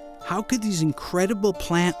is, how could these incredible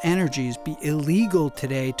plant energies be illegal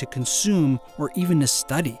today to consume or even to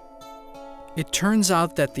study? It turns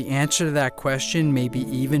out that the answer to that question may be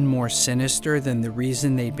even more sinister than the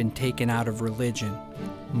reason they've been taken out of religion: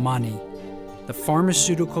 money. The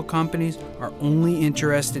pharmaceutical companies are only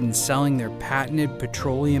interested in selling their patented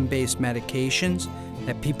petroleum-based medications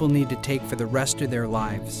that people need to take for the rest of their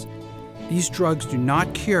lives. These drugs do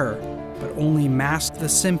not cure, but only mask the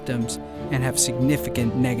symptoms and have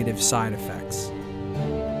significant negative side effects.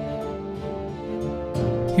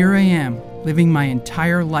 Here I am, living my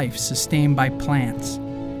entire life sustained by plants.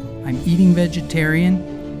 I'm eating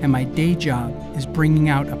vegetarian, and my day job is bringing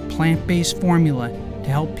out a plant-based formula to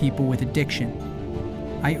help people with addiction.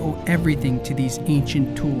 I owe everything to these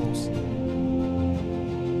ancient tools.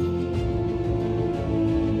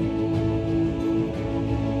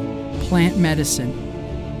 Plant medicine,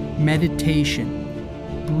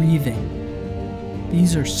 meditation, breathing.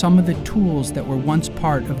 These are some of the tools that were once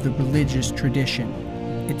part of the religious tradition.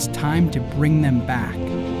 It's time to bring them back.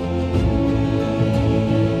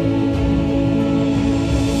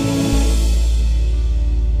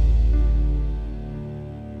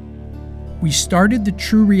 We started the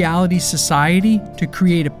True Reality Society to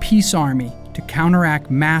create a peace army to counteract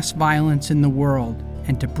mass violence in the world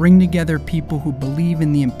and to bring together people who believe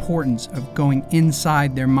in the importance of going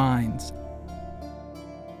inside their minds.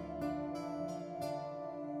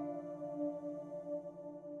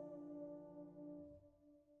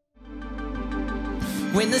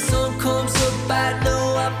 When the sun comes up, I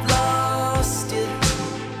know I've lost it.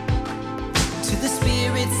 To the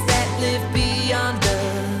spirits that live beyond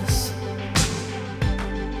us.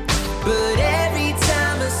 But every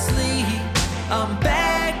time I sleep, I'm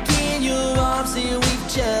back in your arms and we've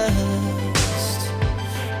just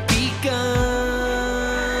begun.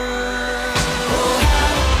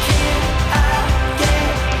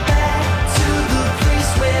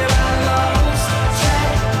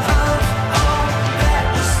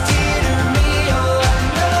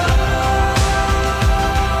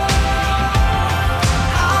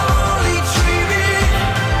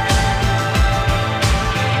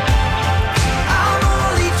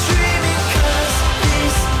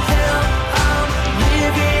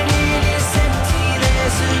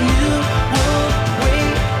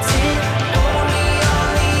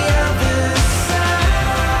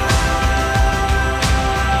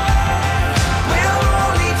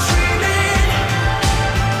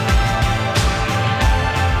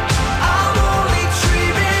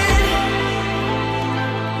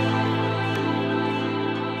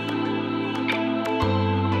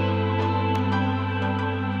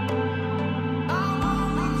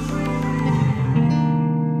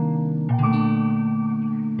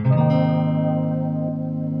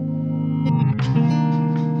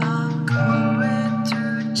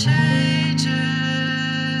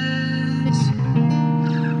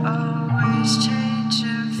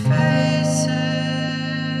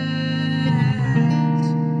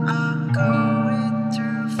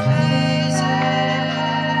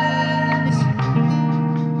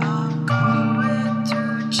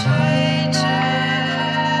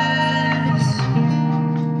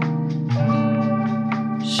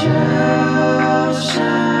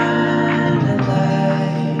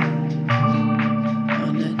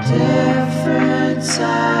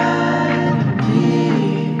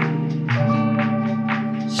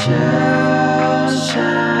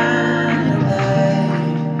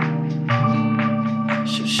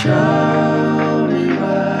 Show me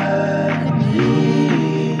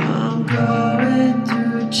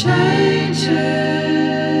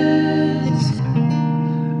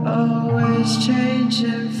is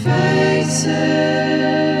changing faces.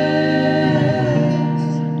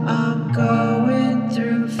 I'm going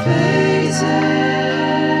through phases.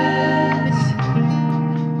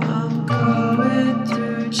 I'm going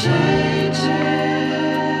through changes.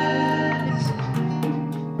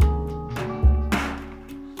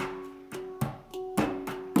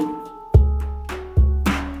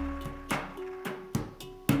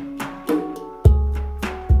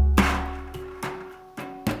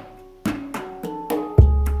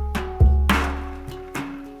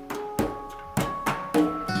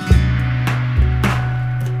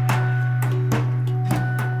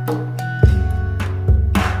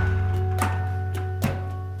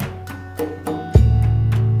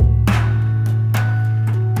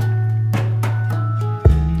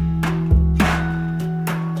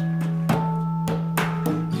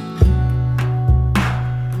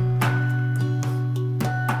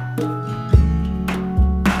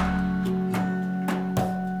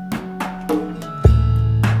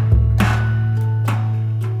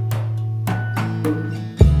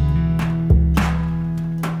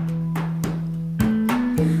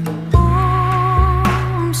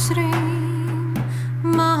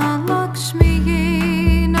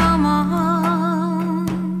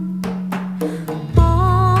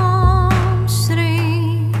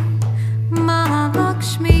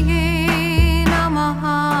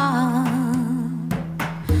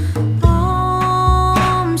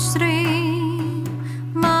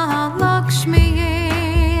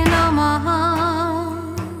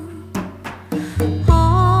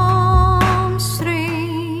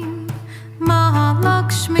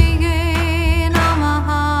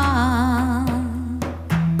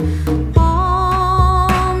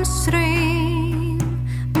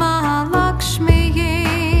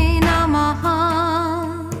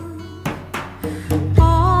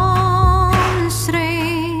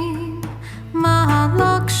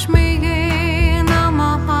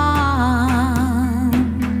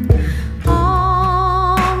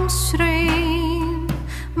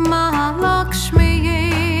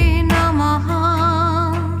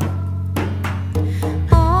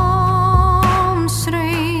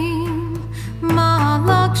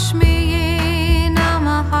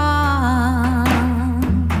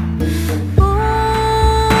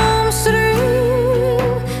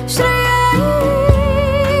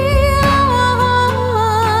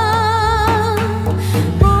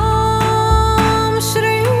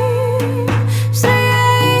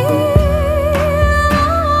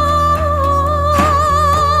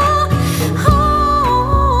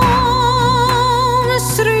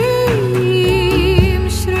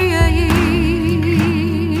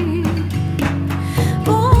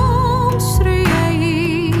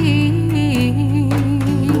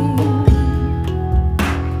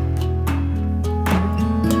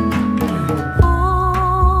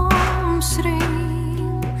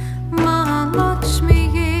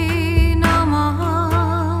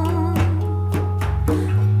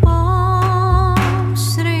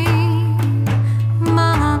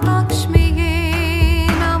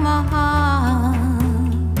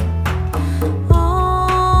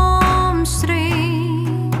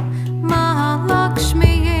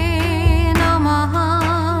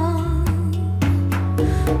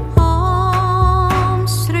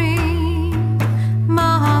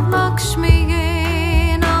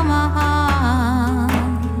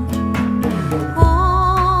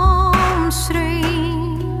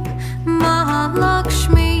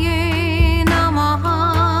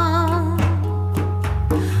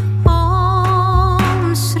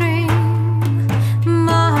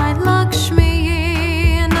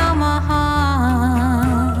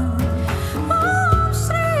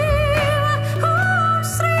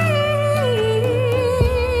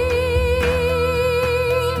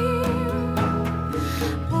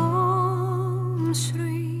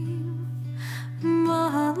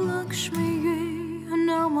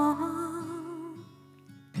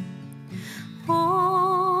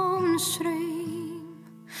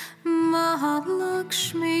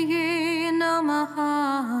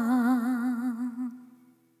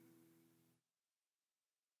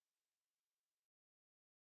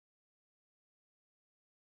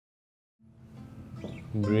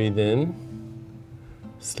 Breathe in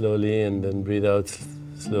slowly and then breathe out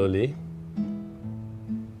slowly.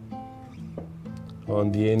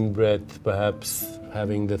 On the in-breath, perhaps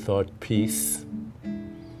having the thought peace.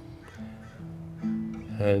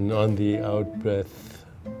 And on the out-breath,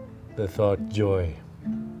 the thought joy,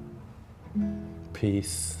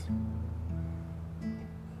 peace.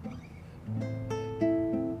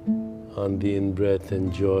 On the in-breath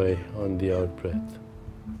and joy on the out-breath.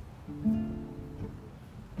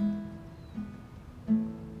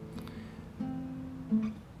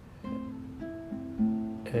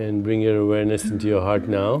 And bring your awareness into your heart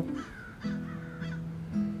now.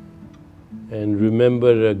 And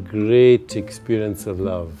remember a great experience of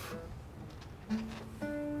love.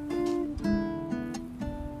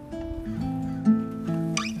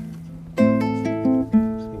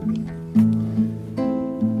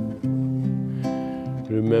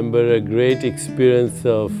 Remember a great experience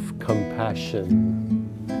of compassion.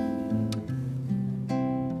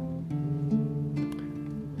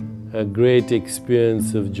 A great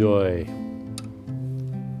experience of joy.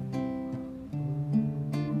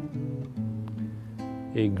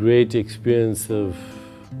 A great experience of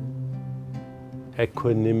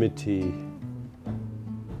equanimity,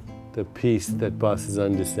 the peace that passes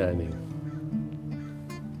understanding.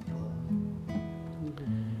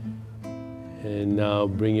 And now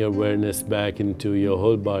bring your awareness back into your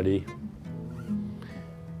whole body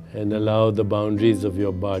and allow the boundaries of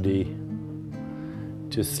your body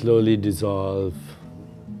to slowly dissolve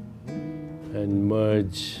and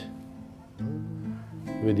merge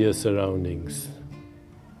with your surroundings.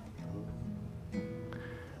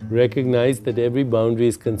 Recognize that every boundary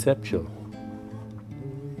is conceptual.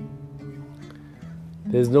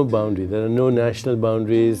 There's no boundary. There are no national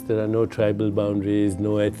boundaries, there are no tribal boundaries,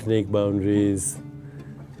 no ethnic boundaries,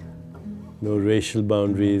 no racial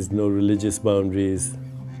boundaries, no religious boundaries.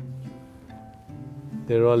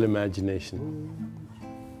 They're all imagination.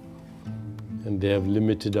 And they have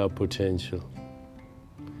limited our potential.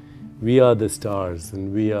 We are the stars,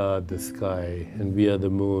 and we are the sky, and we are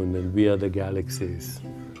the moon, and we are the galaxies.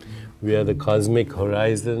 We are the cosmic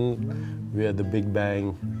horizon, we are the Big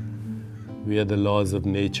Bang, we are the laws of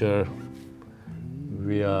nature,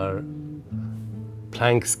 we are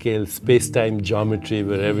Planck scale space-time geometry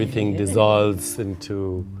where everything dissolves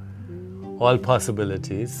into all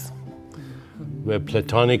possibilities, where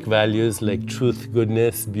Platonic values like truth,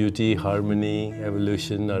 goodness, beauty, harmony,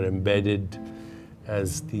 evolution are embedded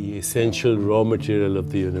as the essential raw material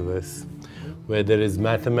of the universe, where there is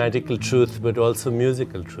mathematical truth but also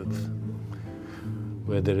musical truth,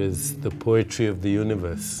 where there is the poetry of the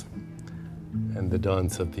universe and the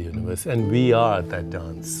dance of the universe, and we are that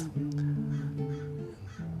dance.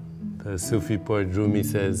 The Sufi poet Rumi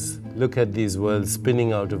says, look at these worlds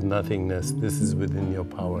spinning out of nothingness, this is within your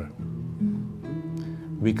power.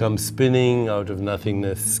 We come spinning out of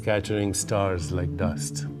nothingness, scattering stars like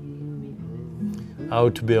dust.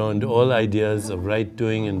 Out beyond all ideas of right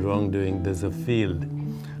doing and wrong doing, there's a field.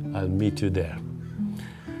 I'll meet you there.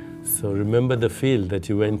 So remember the field that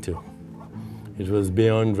you went to. It was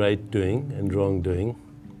beyond right doing and wrong doing.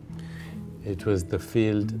 It was the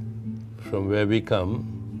field from where we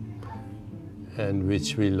come and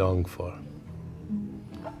which we long for.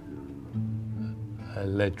 I'll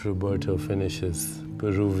let Roberto finish his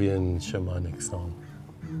Peruvian shamanic song.